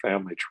on your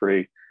family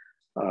tree.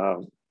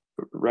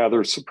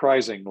 Rather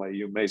surprisingly,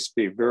 you may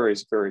be very,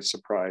 very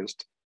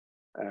surprised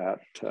at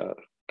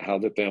how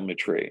the family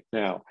tree.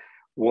 Now,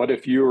 what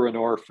if you're an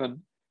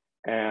orphan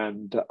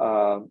and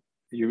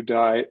you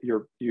die,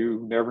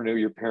 you never knew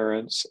your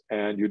parents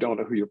and you don't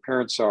know who your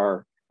parents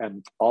are,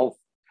 and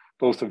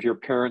both of your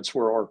parents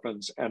were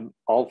orphans and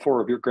all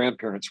 4 of your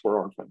grandparents were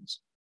orphans?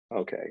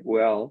 Okay,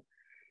 well,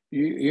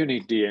 you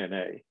need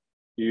DNA.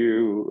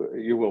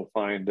 You will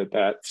find that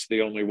that's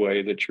the only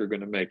way that you're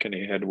going to make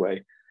any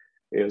headway,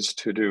 is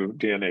to do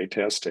DNA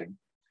testing.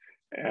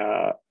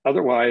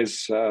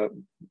 Otherwise,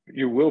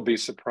 you will be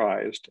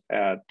surprised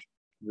at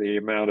the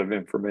amount of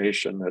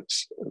information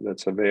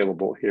that's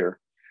available here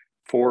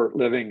for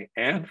living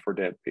and for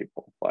dead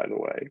people, by the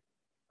way.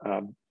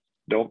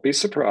 Don't be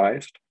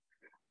surprised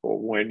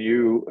when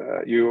you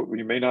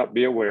may not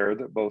be aware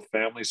that both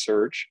Family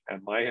Search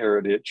and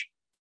MyHeritage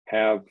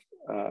have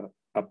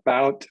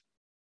about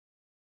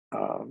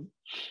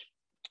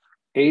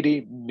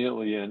 80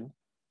 million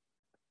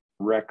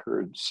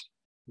records,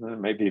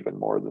 maybe even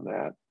more than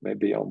that,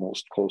 maybe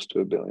almost close to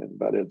 1 billion,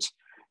 but it's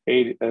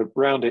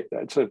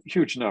it's a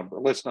huge number.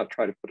 Let's not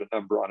try to put a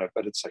number on it,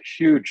 but it's a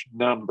huge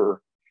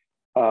number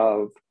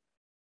of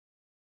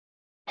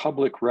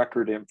public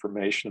record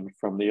information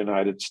from the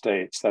United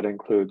States. That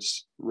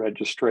includes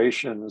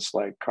registrations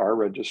like car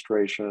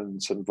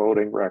registrations and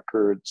voting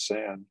records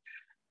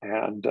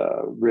and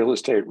real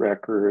estate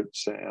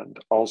records and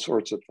all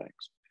sorts of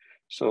things.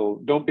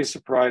 So don't be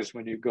surprised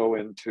when you go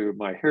into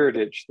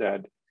MyHeritage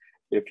that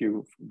if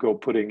you go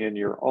putting in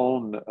your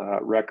own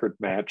record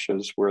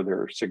matches where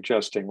they're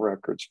suggesting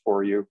records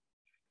for you,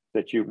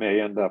 that you may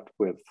end up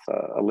with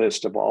a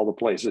list of all the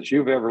places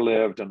you've ever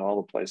lived and all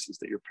the places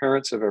that your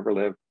parents have ever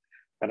lived.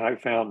 And I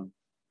found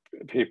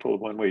people,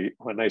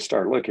 when they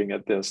start looking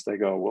at this, they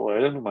go, well, I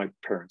didn't know my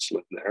parents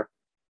lived there.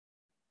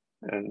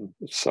 And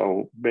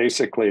so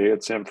basically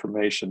it's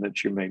information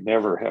that you may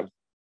never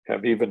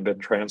have even been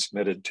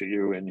transmitted to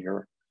you in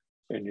your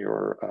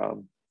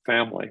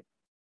family.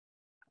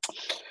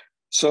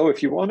 So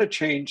if you want to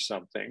change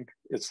something,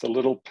 it's the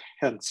little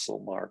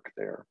pencil mark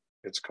there.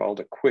 It's called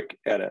a quick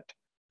edit.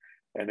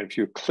 And if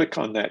you click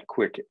on that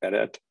quick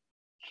edit,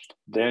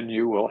 then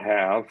you will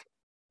have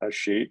a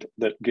sheet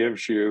that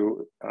gives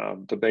you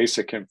the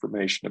basic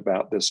information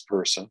about this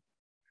person.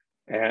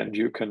 And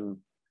you can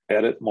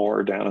edit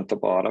more down at the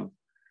bottom.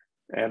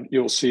 And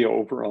you'll see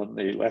over on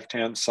the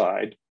left-hand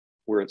side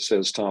where it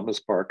says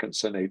Thomas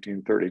Parkinson,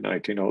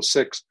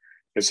 1830-1906,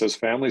 it says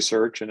Family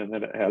Search, and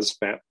then it has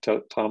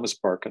Thomas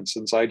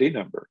Parkinson's ID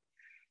number.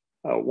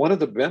 One of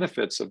the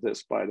benefits of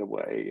this, by the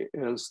way,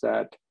 is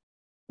that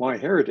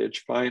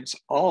MyHeritage finds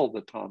all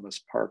the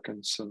Thomas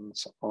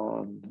Parkinsons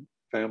on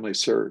Family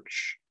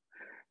Search.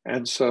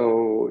 And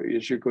so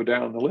as you go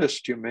down the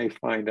list, you may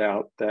find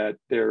out that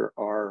there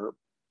are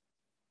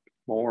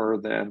more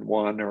than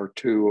 1 or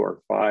 2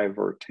 or 5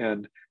 or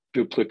 10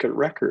 duplicate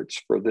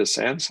records for this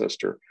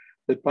ancestor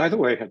that, by the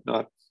way, had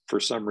not for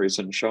some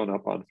reason shown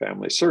up on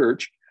Family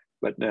Search,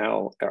 but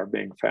now are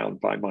being found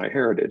by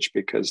MyHeritage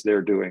because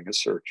they're doing a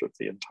search of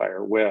the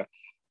entire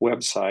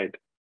website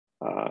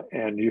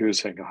and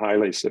using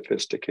highly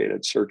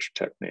sophisticated search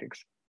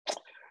techniques.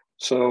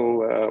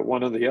 So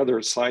one of the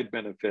other side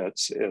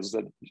benefits is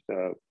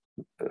that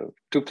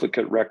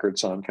duplicate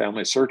records on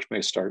Family Search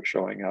may start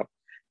showing up.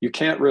 You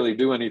can't really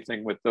do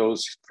anything with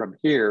those from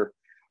here,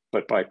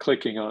 but by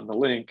clicking on the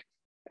link,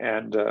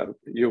 and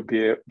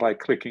by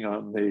clicking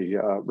on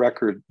the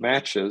record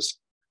matches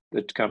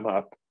that come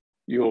up,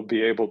 you'll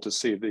be able to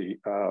see the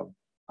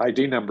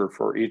ID number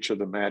for each of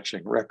the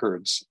matching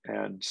records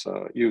and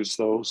use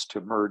those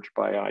to merge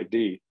by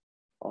ID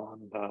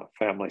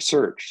Family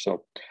Search.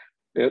 So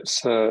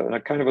it's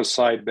a kind of a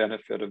side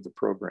benefit of the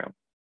program.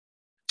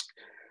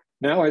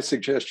 Now I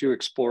suggest you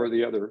explore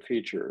the other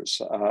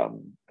features.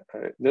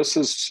 This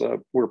is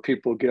where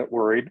people get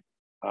worried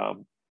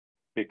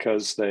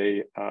because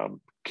they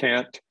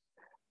can't,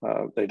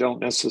 they don't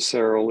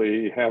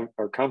necessarily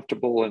are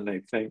comfortable, and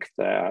they think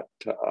that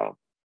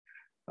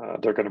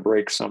they're going to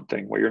break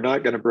something. Well, you're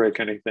not going to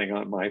break anything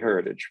on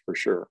MyHeritage for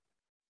sure.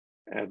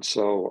 And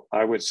so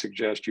I would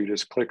suggest you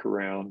just click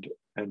around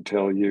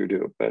until you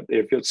do. But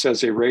if it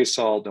says erase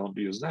all, don't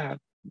use that.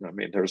 I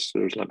mean, there's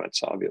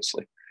limits,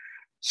 obviously.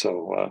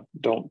 So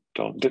don't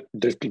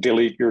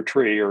delete your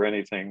tree or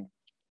anything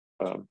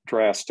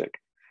drastic.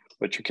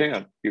 But you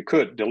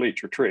could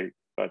delete your tree,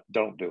 but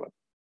don't do it.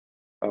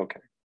 Okay.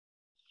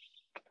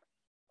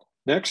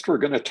 Next, we're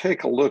going to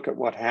take a look at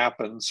what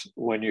happens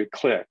when you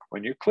click.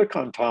 When you click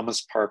on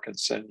Thomas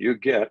Parkinson, you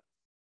get,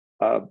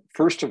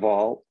 first of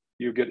all,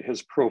 you get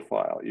his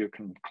profile. You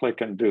can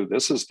click and do,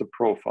 this is the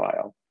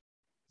profile.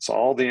 It's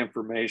all the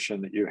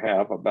information that you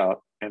have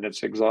about, and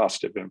it's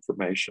exhaustive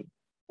information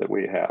that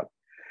we have.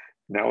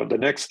 Now, the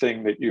next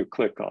thing that you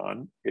click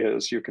on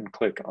is you can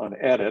click on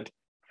edit,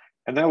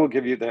 and that will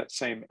give you that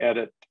same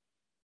edit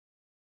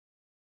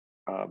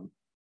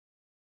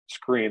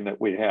screen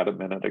that we had a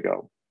minute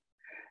ago.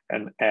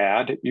 And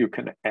add, you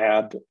can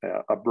add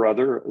a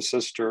brother, a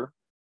sister,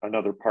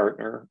 another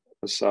partner,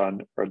 a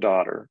son, or a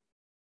daughter.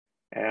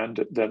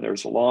 And then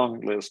there's a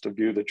long list of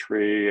view the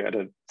tree,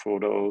 edit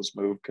photos,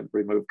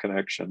 remove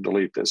connection,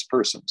 delete this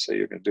person. So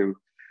you can do,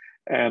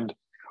 and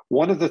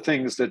one of the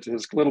things that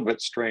is a little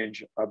bit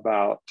strange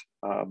about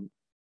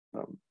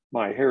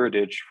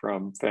MyHeritage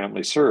from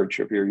Family Search,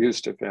 if you're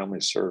used to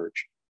Family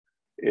Search,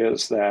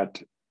 is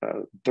that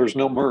there's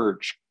no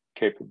merge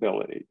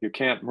capability. You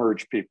can't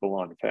merge people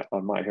on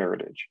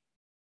MyHeritage.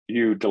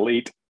 You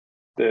delete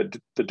the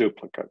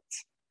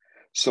duplicates.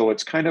 So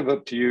it's kind of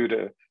up to you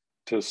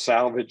to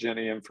salvage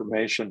any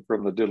information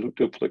from the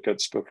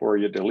duplicates before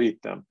you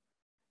delete them.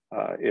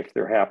 If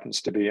there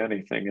happens to be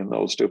anything in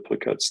those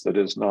duplicates that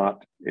is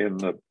not in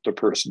the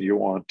person you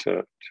want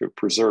to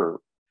preserve.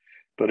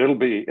 But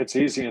it's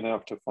easy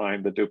enough to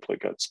find the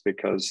duplicates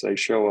because they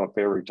show up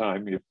every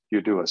time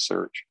you do a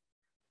search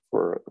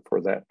for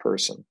that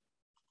person.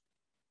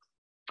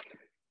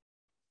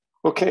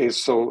 Okay,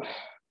 so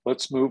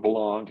let's move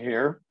along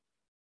here.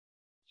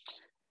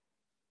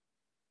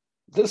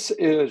 This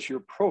is your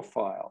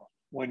profile.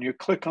 When you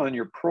click on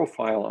your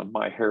profile on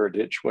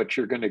MyHeritage, what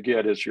you're going to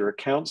get is your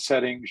account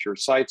settings, your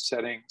site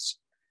settings,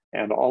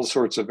 and all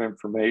sorts of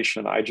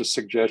information. I just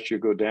suggest you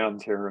go down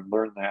there and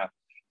learn that.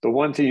 The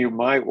one thing you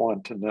might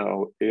want to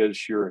know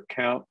is your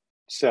account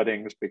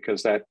settings,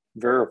 because that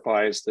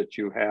verifies that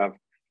you have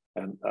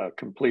a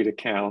complete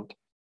account,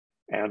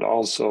 and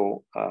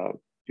also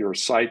your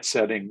site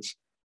settings,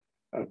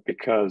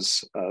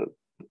 because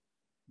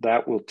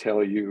that will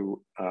tell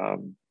you,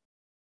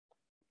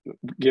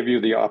 give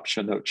you the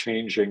option of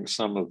changing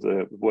some of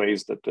the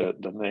ways that the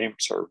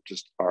names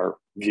are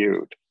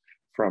viewed,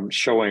 from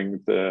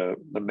showing the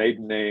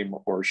maiden name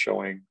or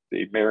showing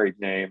the married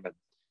name,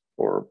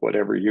 or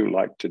whatever you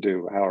like to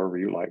do, however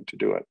you like to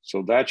do it.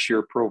 So that's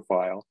your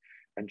profile,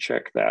 and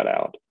check that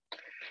out.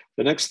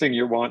 The next thing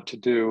you want to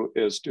do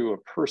is do a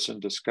person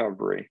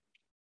discovery.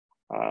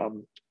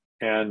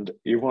 And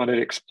you want to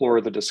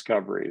explore the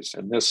discoveries,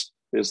 and this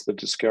is the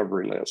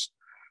discovery list.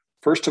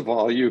 First of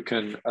all, you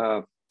can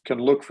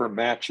look for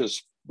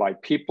matches by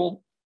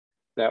people.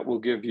 That will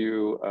give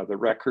you the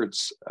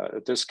records.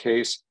 In this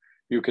case,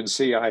 you can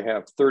see I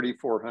have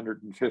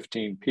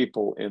 3,415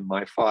 people in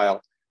my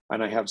file,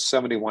 and I have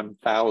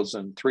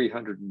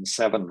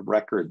 71,307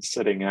 records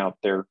sitting out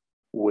there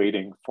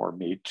waiting for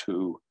me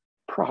to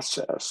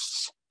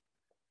process.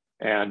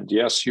 And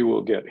yes, you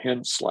will get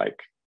hints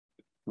like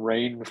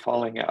rain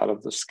falling out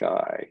of the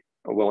sky.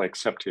 Well,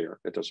 except here,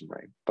 it doesn't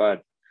rain,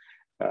 but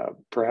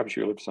perhaps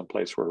you live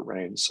someplace where it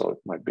rains, so it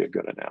might be a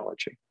good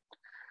analogy.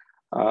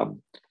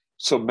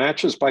 So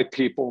matches by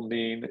people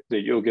mean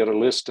that you'll get a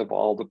list of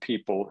all the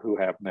people who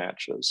have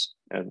matches.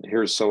 And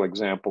here's an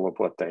example of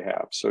what they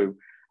have. So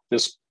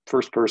this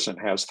first person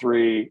has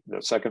 3,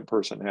 the second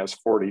person has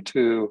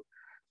 42,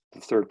 the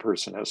third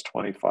person has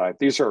 25.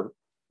 These are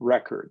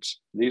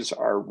records. These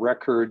are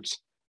records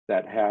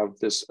that have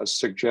a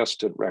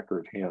suggested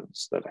record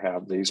hints that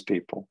have these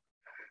people.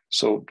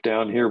 So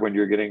down here, when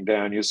you're getting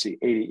down, you see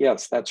 80.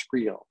 Yes, that's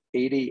real.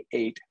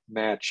 88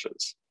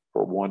 matches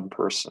for one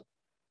person.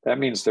 That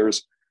means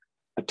there's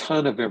a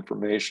ton of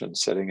information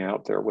sitting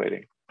out there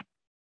waiting.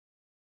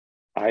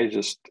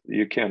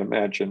 You can't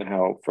imagine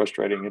how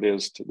frustrating it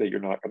is that you're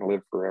not going to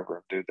live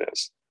forever and do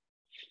this.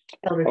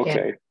 Elder okay.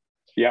 Ken,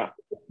 Yeah.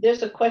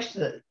 there's a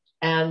question,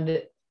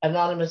 and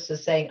Anonymous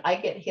is saying, I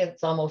get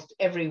hints almost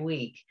every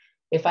week.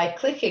 If I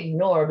click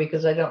ignore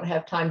because I don't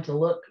have time to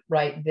look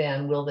right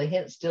then, will the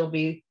hint still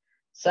be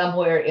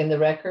somewhere in the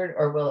record,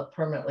 or will it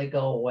permanently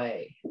go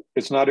away?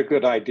 It's not a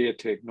good idea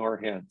to ignore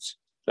hints.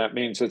 That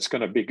means it's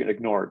going to be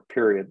ignored,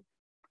 period.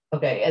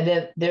 Okay, and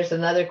then there's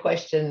another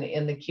question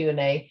in the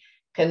Q&A.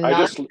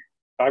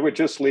 I would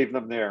just leave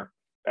them there.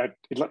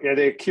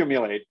 They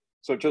accumulate.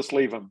 So just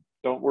leave them.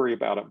 Don't worry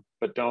about them,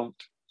 but don't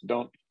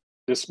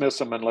dismiss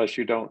them unless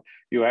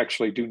you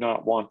actually do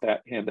not want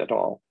that hint at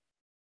all.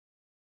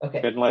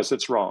 Okay. Unless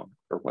it's wrong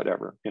or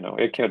whatever,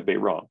 it can be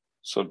wrong.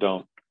 So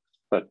don't,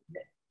 but.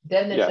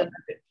 Then there's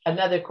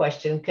another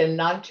question. Can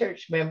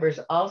non-church members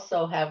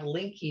also have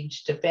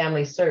linkage to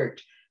Family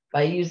Search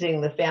by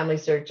using the Family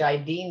Search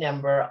ID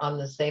number on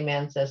the same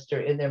ancestor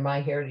in their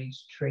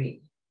MyHeritage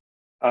tree?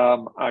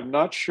 I'm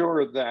not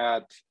sure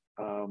that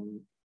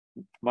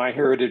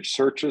MyHeritage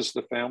searches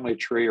the family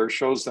tree or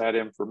shows that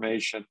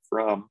information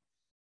from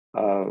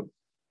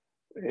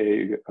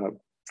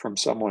from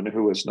someone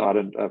who is not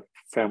a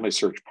Family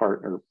Search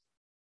Partner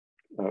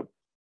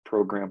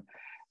program.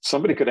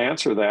 Somebody could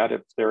answer that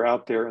if they're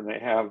out there and they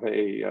have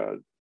a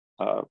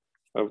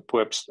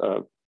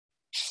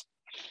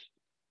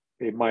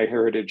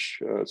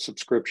MyHeritage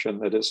subscription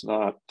that is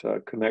not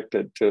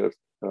connected to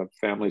a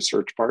Family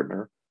Search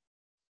Partner.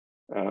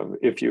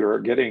 If you are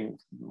getting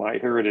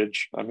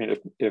MyHeritage, I mean,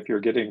 if you're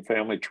getting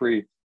family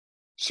tree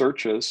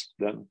searches,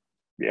 then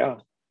yeah,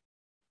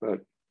 but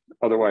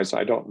otherwise,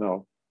 I don't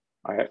know.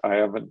 I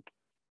haven't.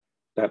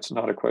 That's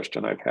not a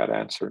question I've had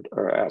answered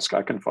or asked.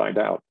 I can find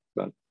out,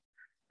 but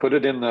put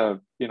it in the,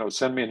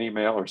 send me an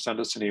email or send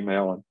us an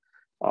email and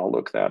I'll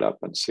look that up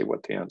and see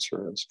what the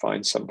answer is.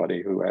 Find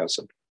somebody who has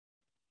it.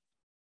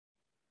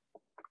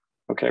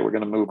 Okay, we're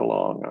going to move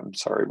along. I'm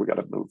sorry, we got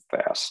to move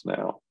fast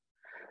now.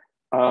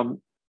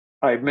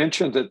 I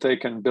mentioned that they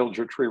can build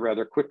your tree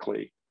rather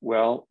quickly.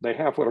 Well, they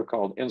have what are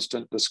called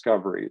instant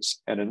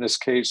discoveries. And in this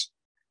case,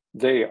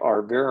 they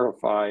are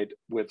verified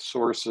with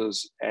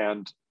sources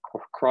and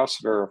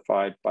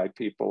cross-verified by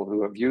people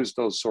who have used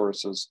those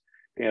sources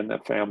in the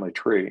family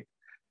tree.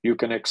 You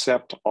can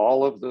accept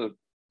all of the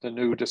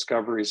new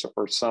discoveries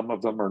or some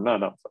of them or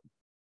none of them.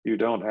 You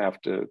don't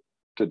have to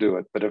do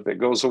it. But if it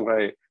goes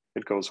away,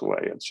 it goes away.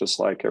 It's just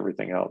like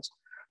everything else.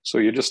 So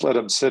you just let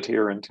them sit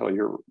here until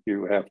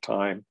you have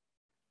time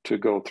to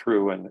go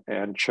through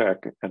and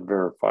check and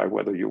verify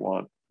whether you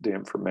want the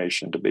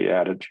information to be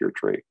added to your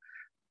tree.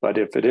 But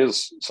if it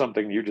is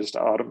something you just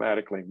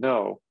automatically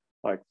know,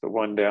 like the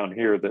one down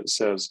here that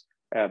says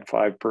add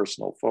 5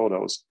 personal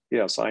photos,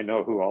 yes, I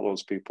know who all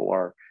those people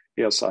are.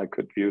 Yes, I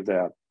could view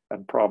that,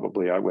 and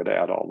probably I would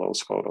add all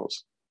those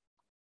photos.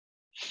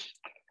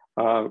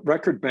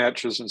 Record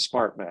matches and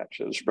smart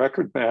matches.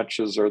 Record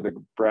matches are the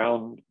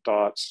brown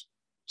dots.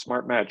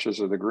 Smart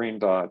matches are the green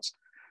dots.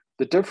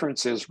 The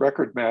difference is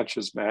record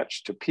matches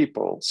match to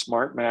people.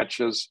 Smart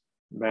matches,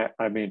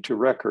 to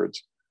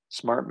records.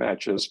 Smart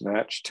matches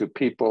match to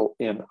people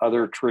in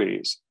other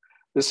trees.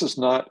 This is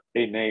not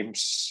a name.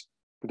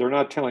 They're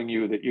not telling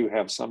you that you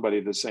have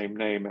somebody the same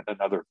name in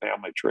another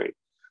family tree.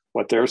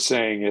 What they're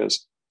saying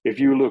is, if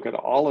you look at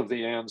all of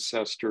the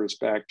ancestors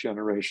back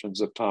generations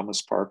of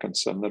Thomas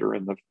Parkinson that are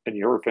in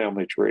your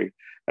family tree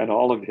and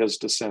all of his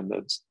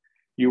descendants,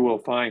 you will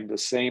find the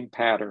same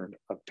pattern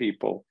of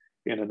people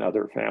in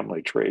another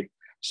family tree.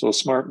 So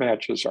smart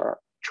matches are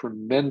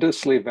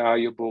tremendously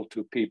valuable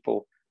to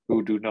people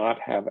who do not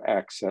have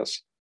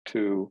access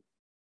to,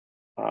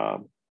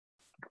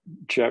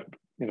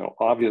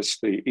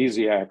 obviously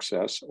easy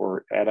access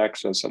or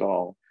access at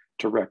all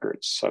to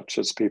records, such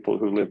as people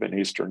who live in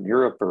Eastern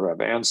Europe or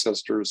have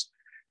ancestors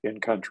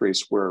in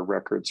countries where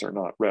records are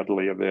not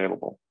readily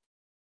available.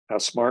 A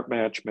smart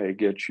match may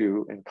get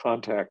you in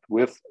contact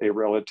with a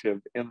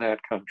relative in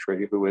that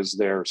country who is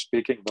there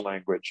speaking the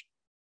language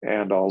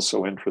and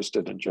also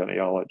interested in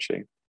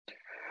genealogy.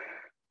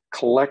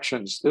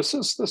 Collections. This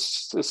is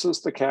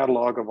the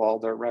catalog of all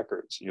their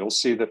records. You'll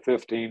see the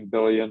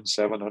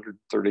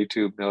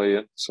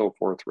 15,732,000,000, so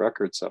forth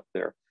records up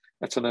there.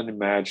 That's an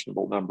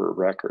unimaginable number of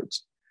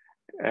records.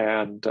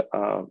 And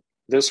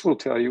this will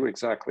tell you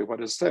exactly what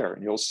is there.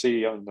 And you'll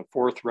see on the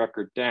 4th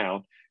record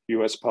down,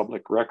 US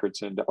Public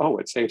Records Index,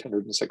 it's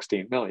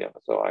 816 million.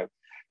 So I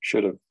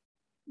should have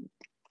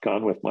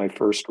gone with my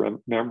first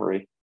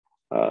memory.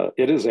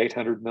 It is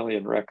 800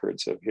 million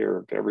records of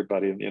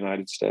everybody in the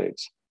United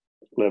States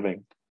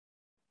living,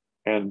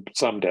 and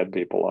some dead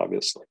people,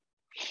 obviously.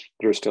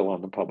 They're still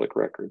on the public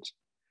records.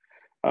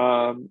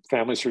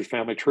 Family Search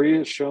Family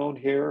Tree is shown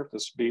here.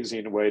 This would be easy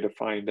in a way to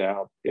find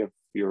out if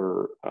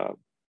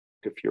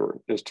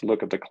is to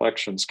look at the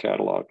collections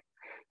catalog.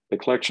 The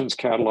collections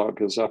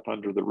catalog is up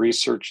under the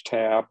research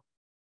tab,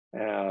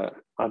 in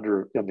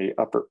the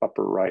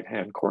upper right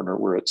hand corner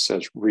where it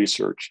says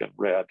research in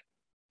red.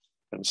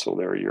 And so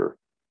there you're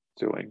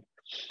doing.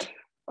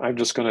 I'm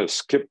just going to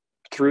skip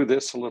through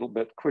this a little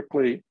bit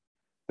quickly.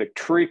 The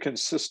tree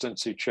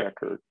consistency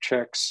checker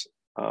checks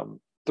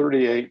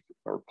 38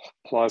 or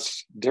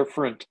plus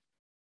different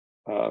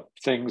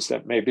things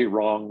that may be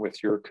wrong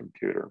with your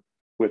computer,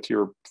 with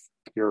your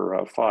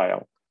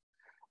file.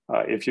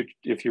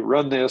 If you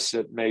run this,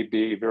 it may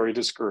be very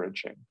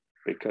discouraging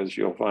because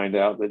you'll find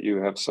out that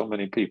you have so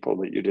many people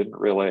that you didn't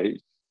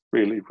really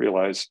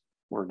realize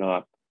were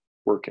not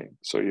working.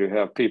 So you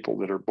have people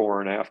that are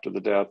born after the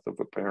death of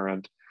a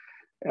parent.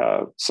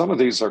 Some of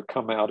these are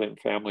come out in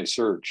Family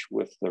Search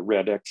with the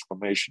red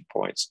exclamation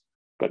points,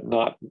 but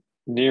not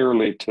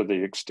nearly to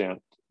the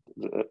extent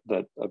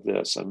that of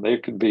this, and there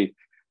could be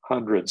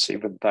hundreds,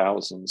 even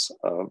thousands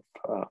of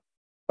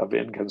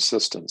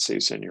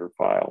inconsistencies in your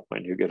file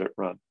when you get it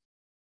run.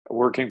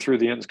 Working through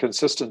the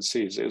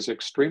inconsistencies is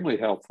extremely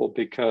helpful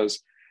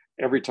because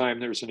every time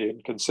there's an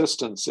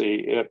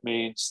inconsistency, it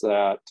means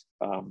that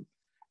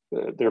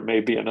there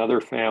may be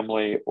another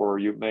family, or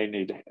you may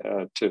need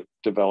to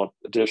develop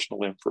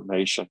additional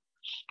information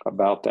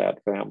about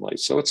that family.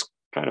 So it's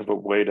kind of a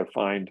way to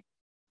find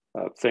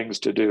things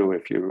to do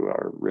if you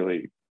are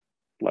really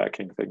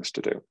lacking things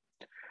to do.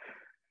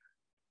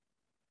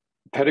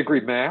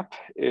 Pedigree map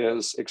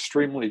is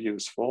extremely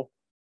useful,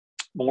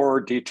 more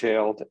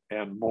detailed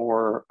and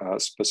more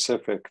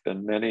specific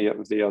than many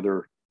of the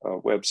other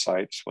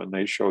websites when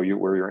they show you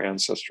where your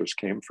ancestors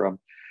came from,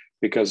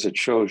 because it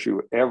shows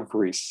you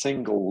every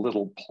single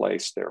little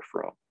place they're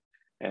from.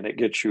 And it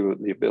gets you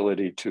the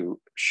ability to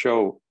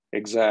show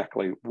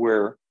exactly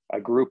where a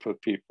group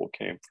of people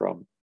came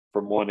from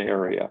one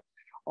area.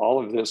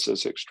 All of this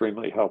is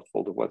extremely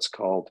helpful to what's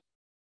called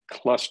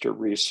cluster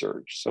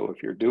research. So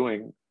if you're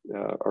doing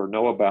or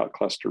know about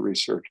cluster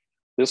research,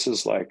 this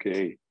is like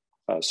a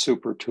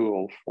super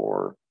tool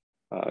for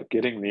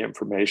getting the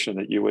information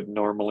that you would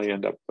normally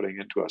end up putting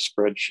into a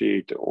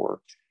spreadsheet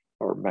or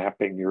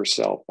mapping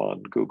yourself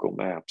on Google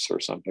Maps or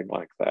something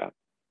like that.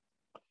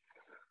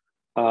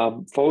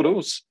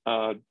 Photos,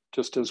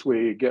 just as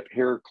we get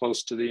here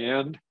close to the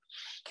end,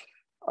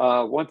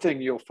 one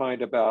thing you'll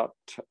find about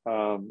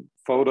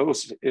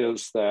photos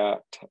is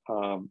that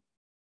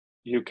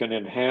you can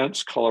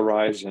enhance,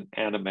 colorize, and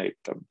animate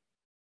them.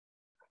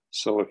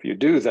 So if you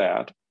do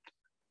that,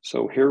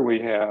 so here we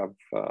have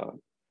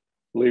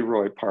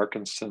Leroy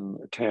Parkinson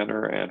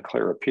Tanner and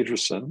Clara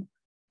Peterson,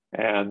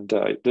 and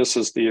this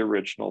is the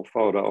original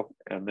photo.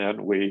 And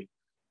then we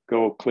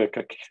go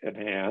click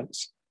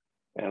enhance,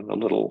 and the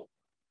little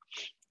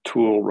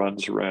tool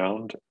runs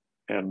around,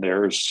 and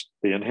there's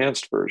the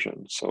enhanced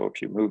version. So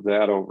if you move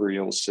that over,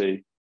 you'll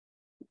see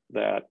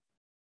that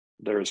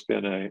there's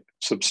been a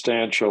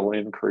substantial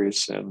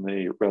increase in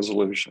the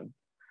resolution.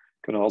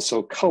 You can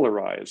also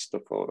colorize the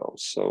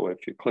photos. So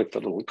if you click the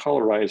little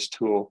colorize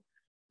tool,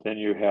 then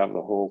you have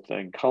the whole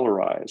thing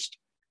colorized.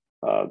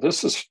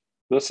 This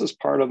is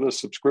part of the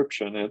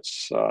subscription.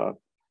 It's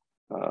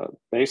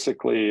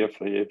basically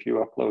if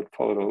you upload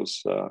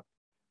photos,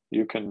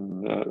 you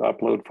can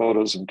upload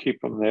photos and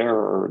keep them there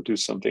or do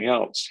something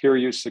else. Here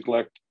you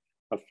select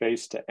a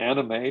face to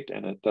animate,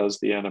 and it does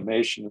the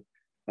animation.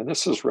 And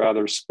this is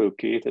rather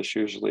spooky. This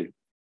usually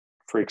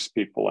freaks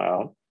people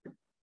out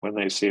when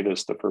they see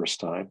this the first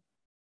time,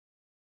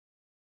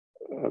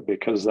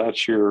 because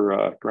that's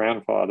your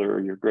grandfather, or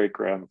your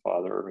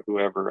great-grandfather, or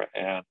whoever,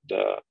 and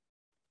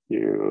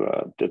you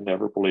didn't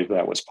ever believe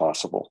that was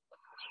possible.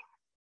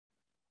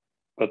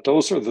 But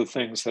those are the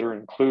things that are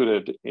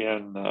included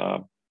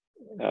in,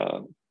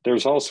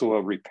 there's also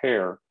a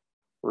repair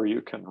where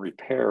you can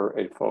repair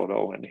a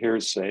photo. And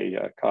here's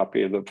a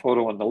copy of the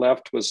photo on the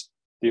left was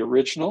the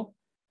original,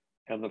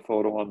 and the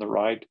photo on the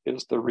right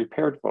is the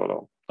repaired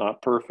photo.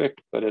 Not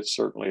perfect, but it's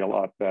certainly a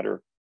lot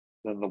better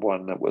than the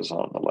one that was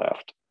on the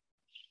left.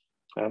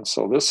 And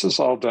so this is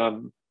all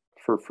done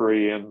for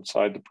free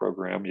inside the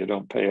program. You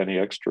don't pay any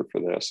extra for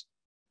this.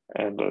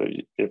 And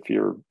if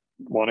you're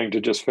wanting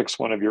to just fix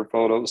one of your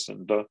photos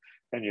and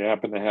you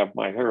happen to have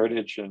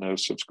MyHeritage and a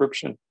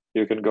subscription,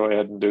 you can go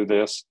ahead and do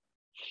this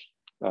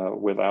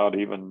without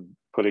even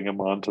putting them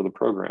onto the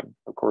program.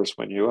 Of course,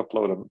 when you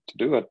upload them to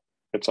do it,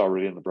 it's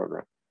already in the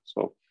program.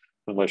 So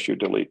unless you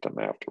delete them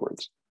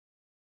afterwards.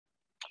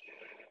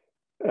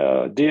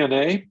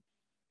 DNA,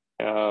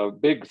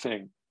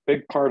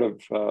 big part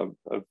of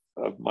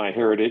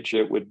MyHeritage.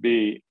 It would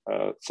be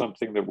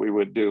something that we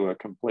would do a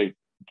complete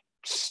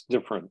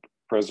different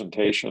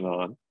presentation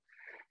on.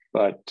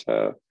 But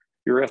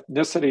your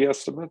ethnicity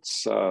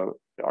estimates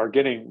are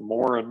getting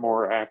more and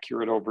more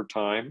accurate over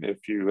time.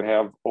 If you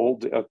have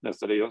old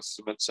ethnicity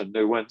estimates and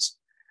new ones,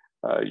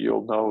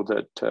 you'll know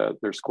that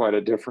there's quite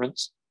a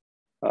difference.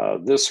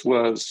 This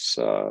is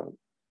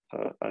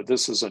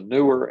a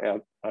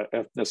newer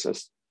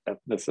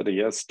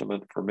ethnicity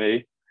estimate for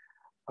me.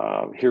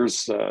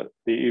 Here's the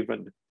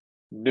even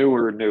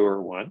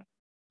newer one.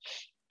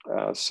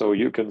 So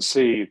you can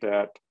see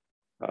that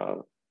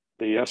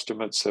the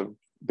estimates have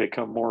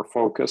become more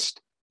focused.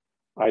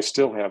 I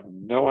still have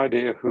no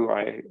idea who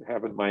I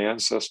have in my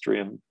ancestry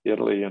in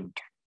Italy and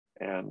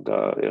in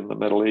the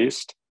Middle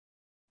East.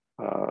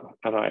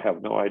 And I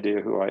have no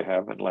idea who I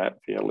have in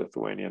Latvia,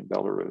 Lithuania, and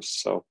Belarus.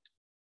 So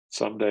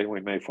someday we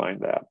may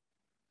find that.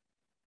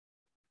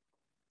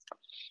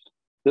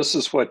 This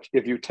is what,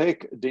 if you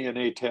take a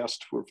DNA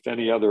test with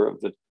any other of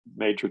the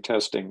major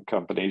testing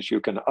companies, you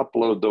can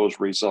upload those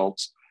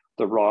results,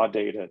 the raw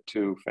data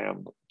to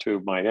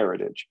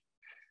MyHeritage.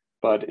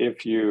 But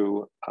if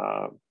you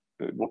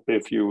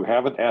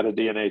haven't had a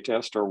DNA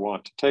test or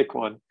want to take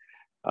one,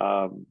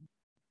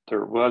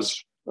 there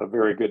was a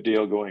very good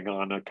deal going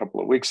on a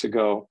couple of weeks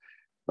ago,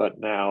 but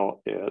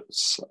now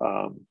it's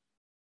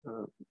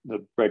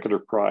the regular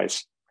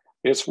price.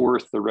 it's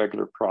worth the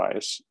regular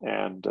price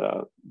and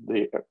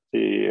the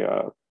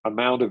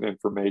amount of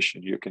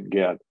information you can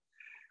get.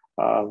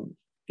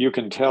 You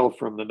can tell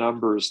from the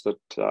numbers that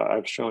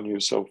I've shown you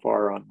so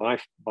far on my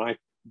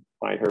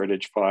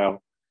MyHeritage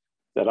file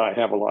that I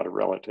have a lot of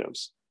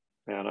relatives,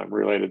 and I'm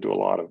related to a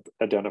lot of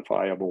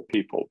identifiable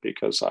people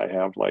because I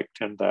have like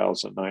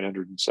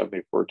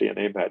 10,974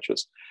 DNA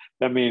matches.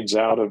 That means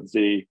out of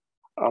the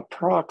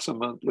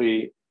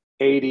approximately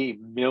 80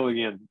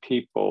 million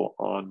people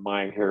on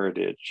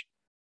MyHeritage,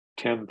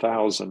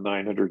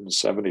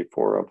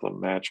 10,974 of them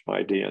match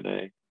my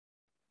DNA.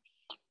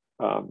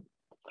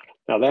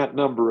 Now that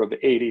number of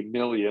 80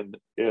 million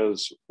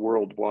is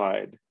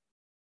worldwide,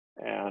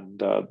 and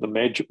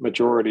the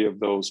majority of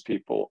those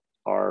people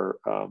are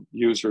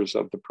users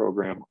of the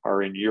program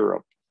are in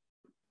Europe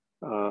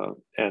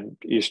and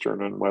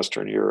Eastern and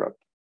Western Europe.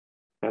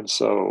 And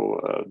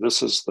so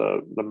this is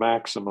the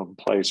maximum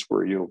place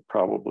where you'll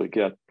probably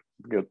get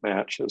good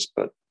matches,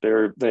 but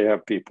they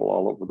have people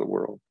all over the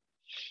world.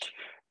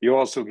 You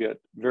also get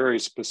very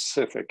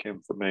specific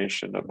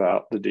information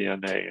about the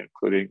DNA,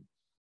 including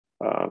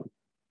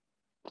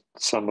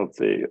some of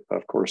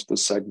course, the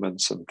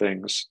segments and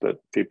things that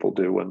people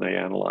do when they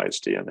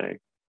analyze DNA.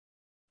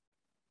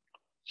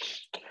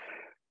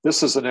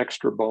 This is an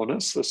extra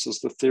bonus. This is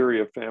the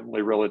theory of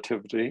family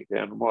relativity.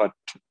 And what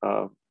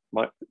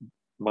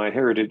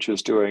MyHeritage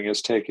is doing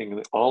is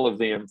taking all of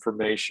the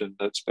information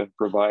that's been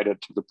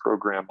provided to the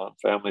program on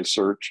Family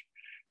Search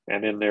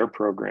and in their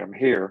program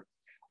here,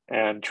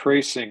 and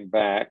tracing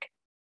back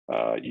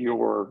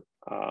your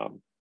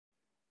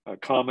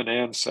common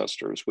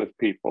ancestors with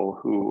people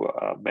who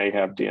may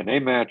have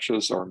DNA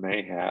matches or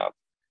may have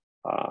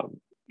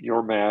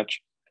your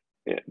match.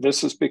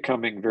 This is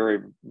becoming very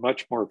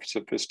much more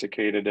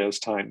sophisticated as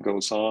time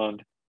goes on.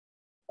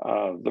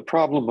 The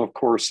problem, of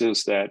course,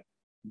 is that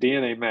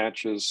DNA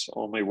matches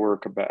only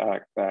work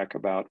back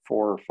about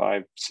 4 or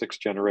 5, 6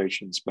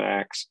 generations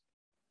max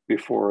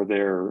before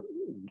the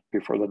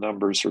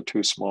numbers are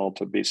too small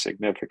to be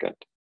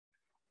significant.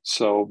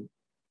 So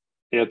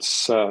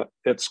it's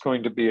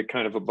going to be a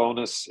kind of a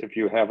bonus if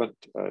you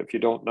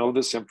don't know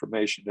this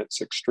information.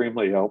 It's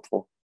extremely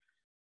helpful.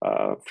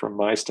 From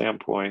my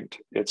standpoint,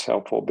 it's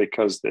helpful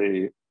because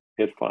it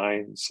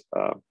finds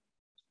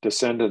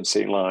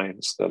descendancy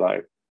lines that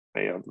I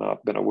may have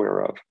not been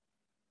aware of.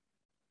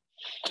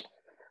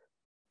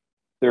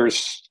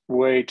 There's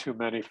way too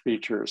many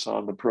features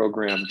on the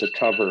program to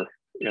cover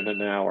in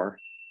an hour.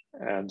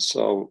 And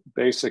so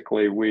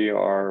basically we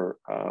are,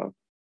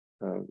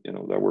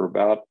 that we're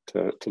about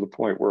to the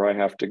point where I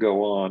have to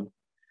go on.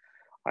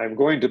 I'm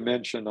going to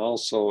mention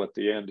also at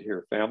the end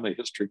here, Family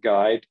History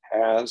Guide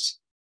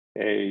is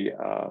a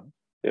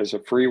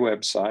free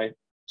website,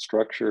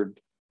 structured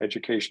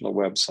educational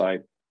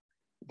website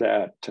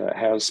that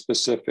has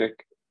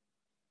specific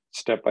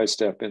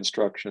step-by-step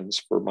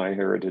instructions for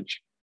MyHeritage,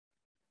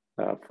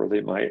 for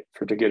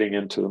getting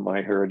into the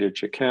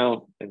MyHeritage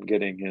account and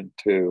getting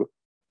into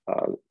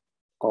a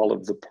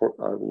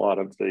lot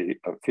of the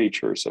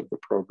features of the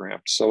program.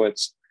 So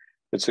it's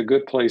a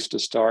good place to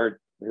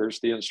start. Here's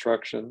the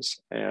instructions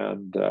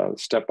and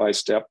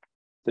step-by-step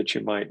that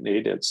you might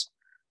need. It's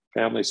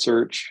Family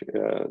Search.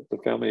 The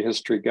Family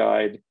History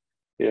Guide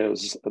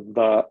is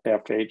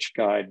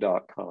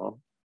thefhguide.com.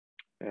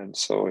 And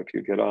so if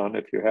you get on,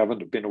 if you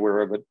haven't been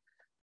aware of it,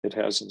 it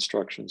has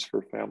instructions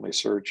for Family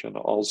Search and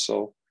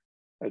also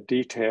a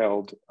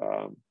detailed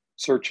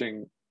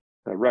searching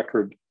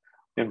record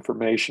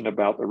information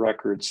about the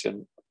records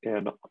in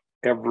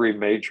every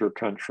major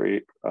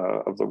country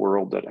of the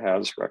world that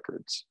has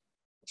records.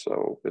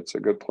 So it's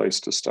a good place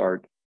to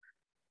start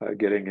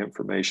getting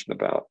information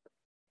about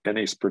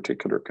any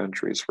particular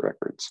country's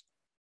records.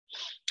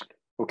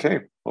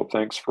 Okay, well,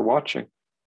 thanks for watching.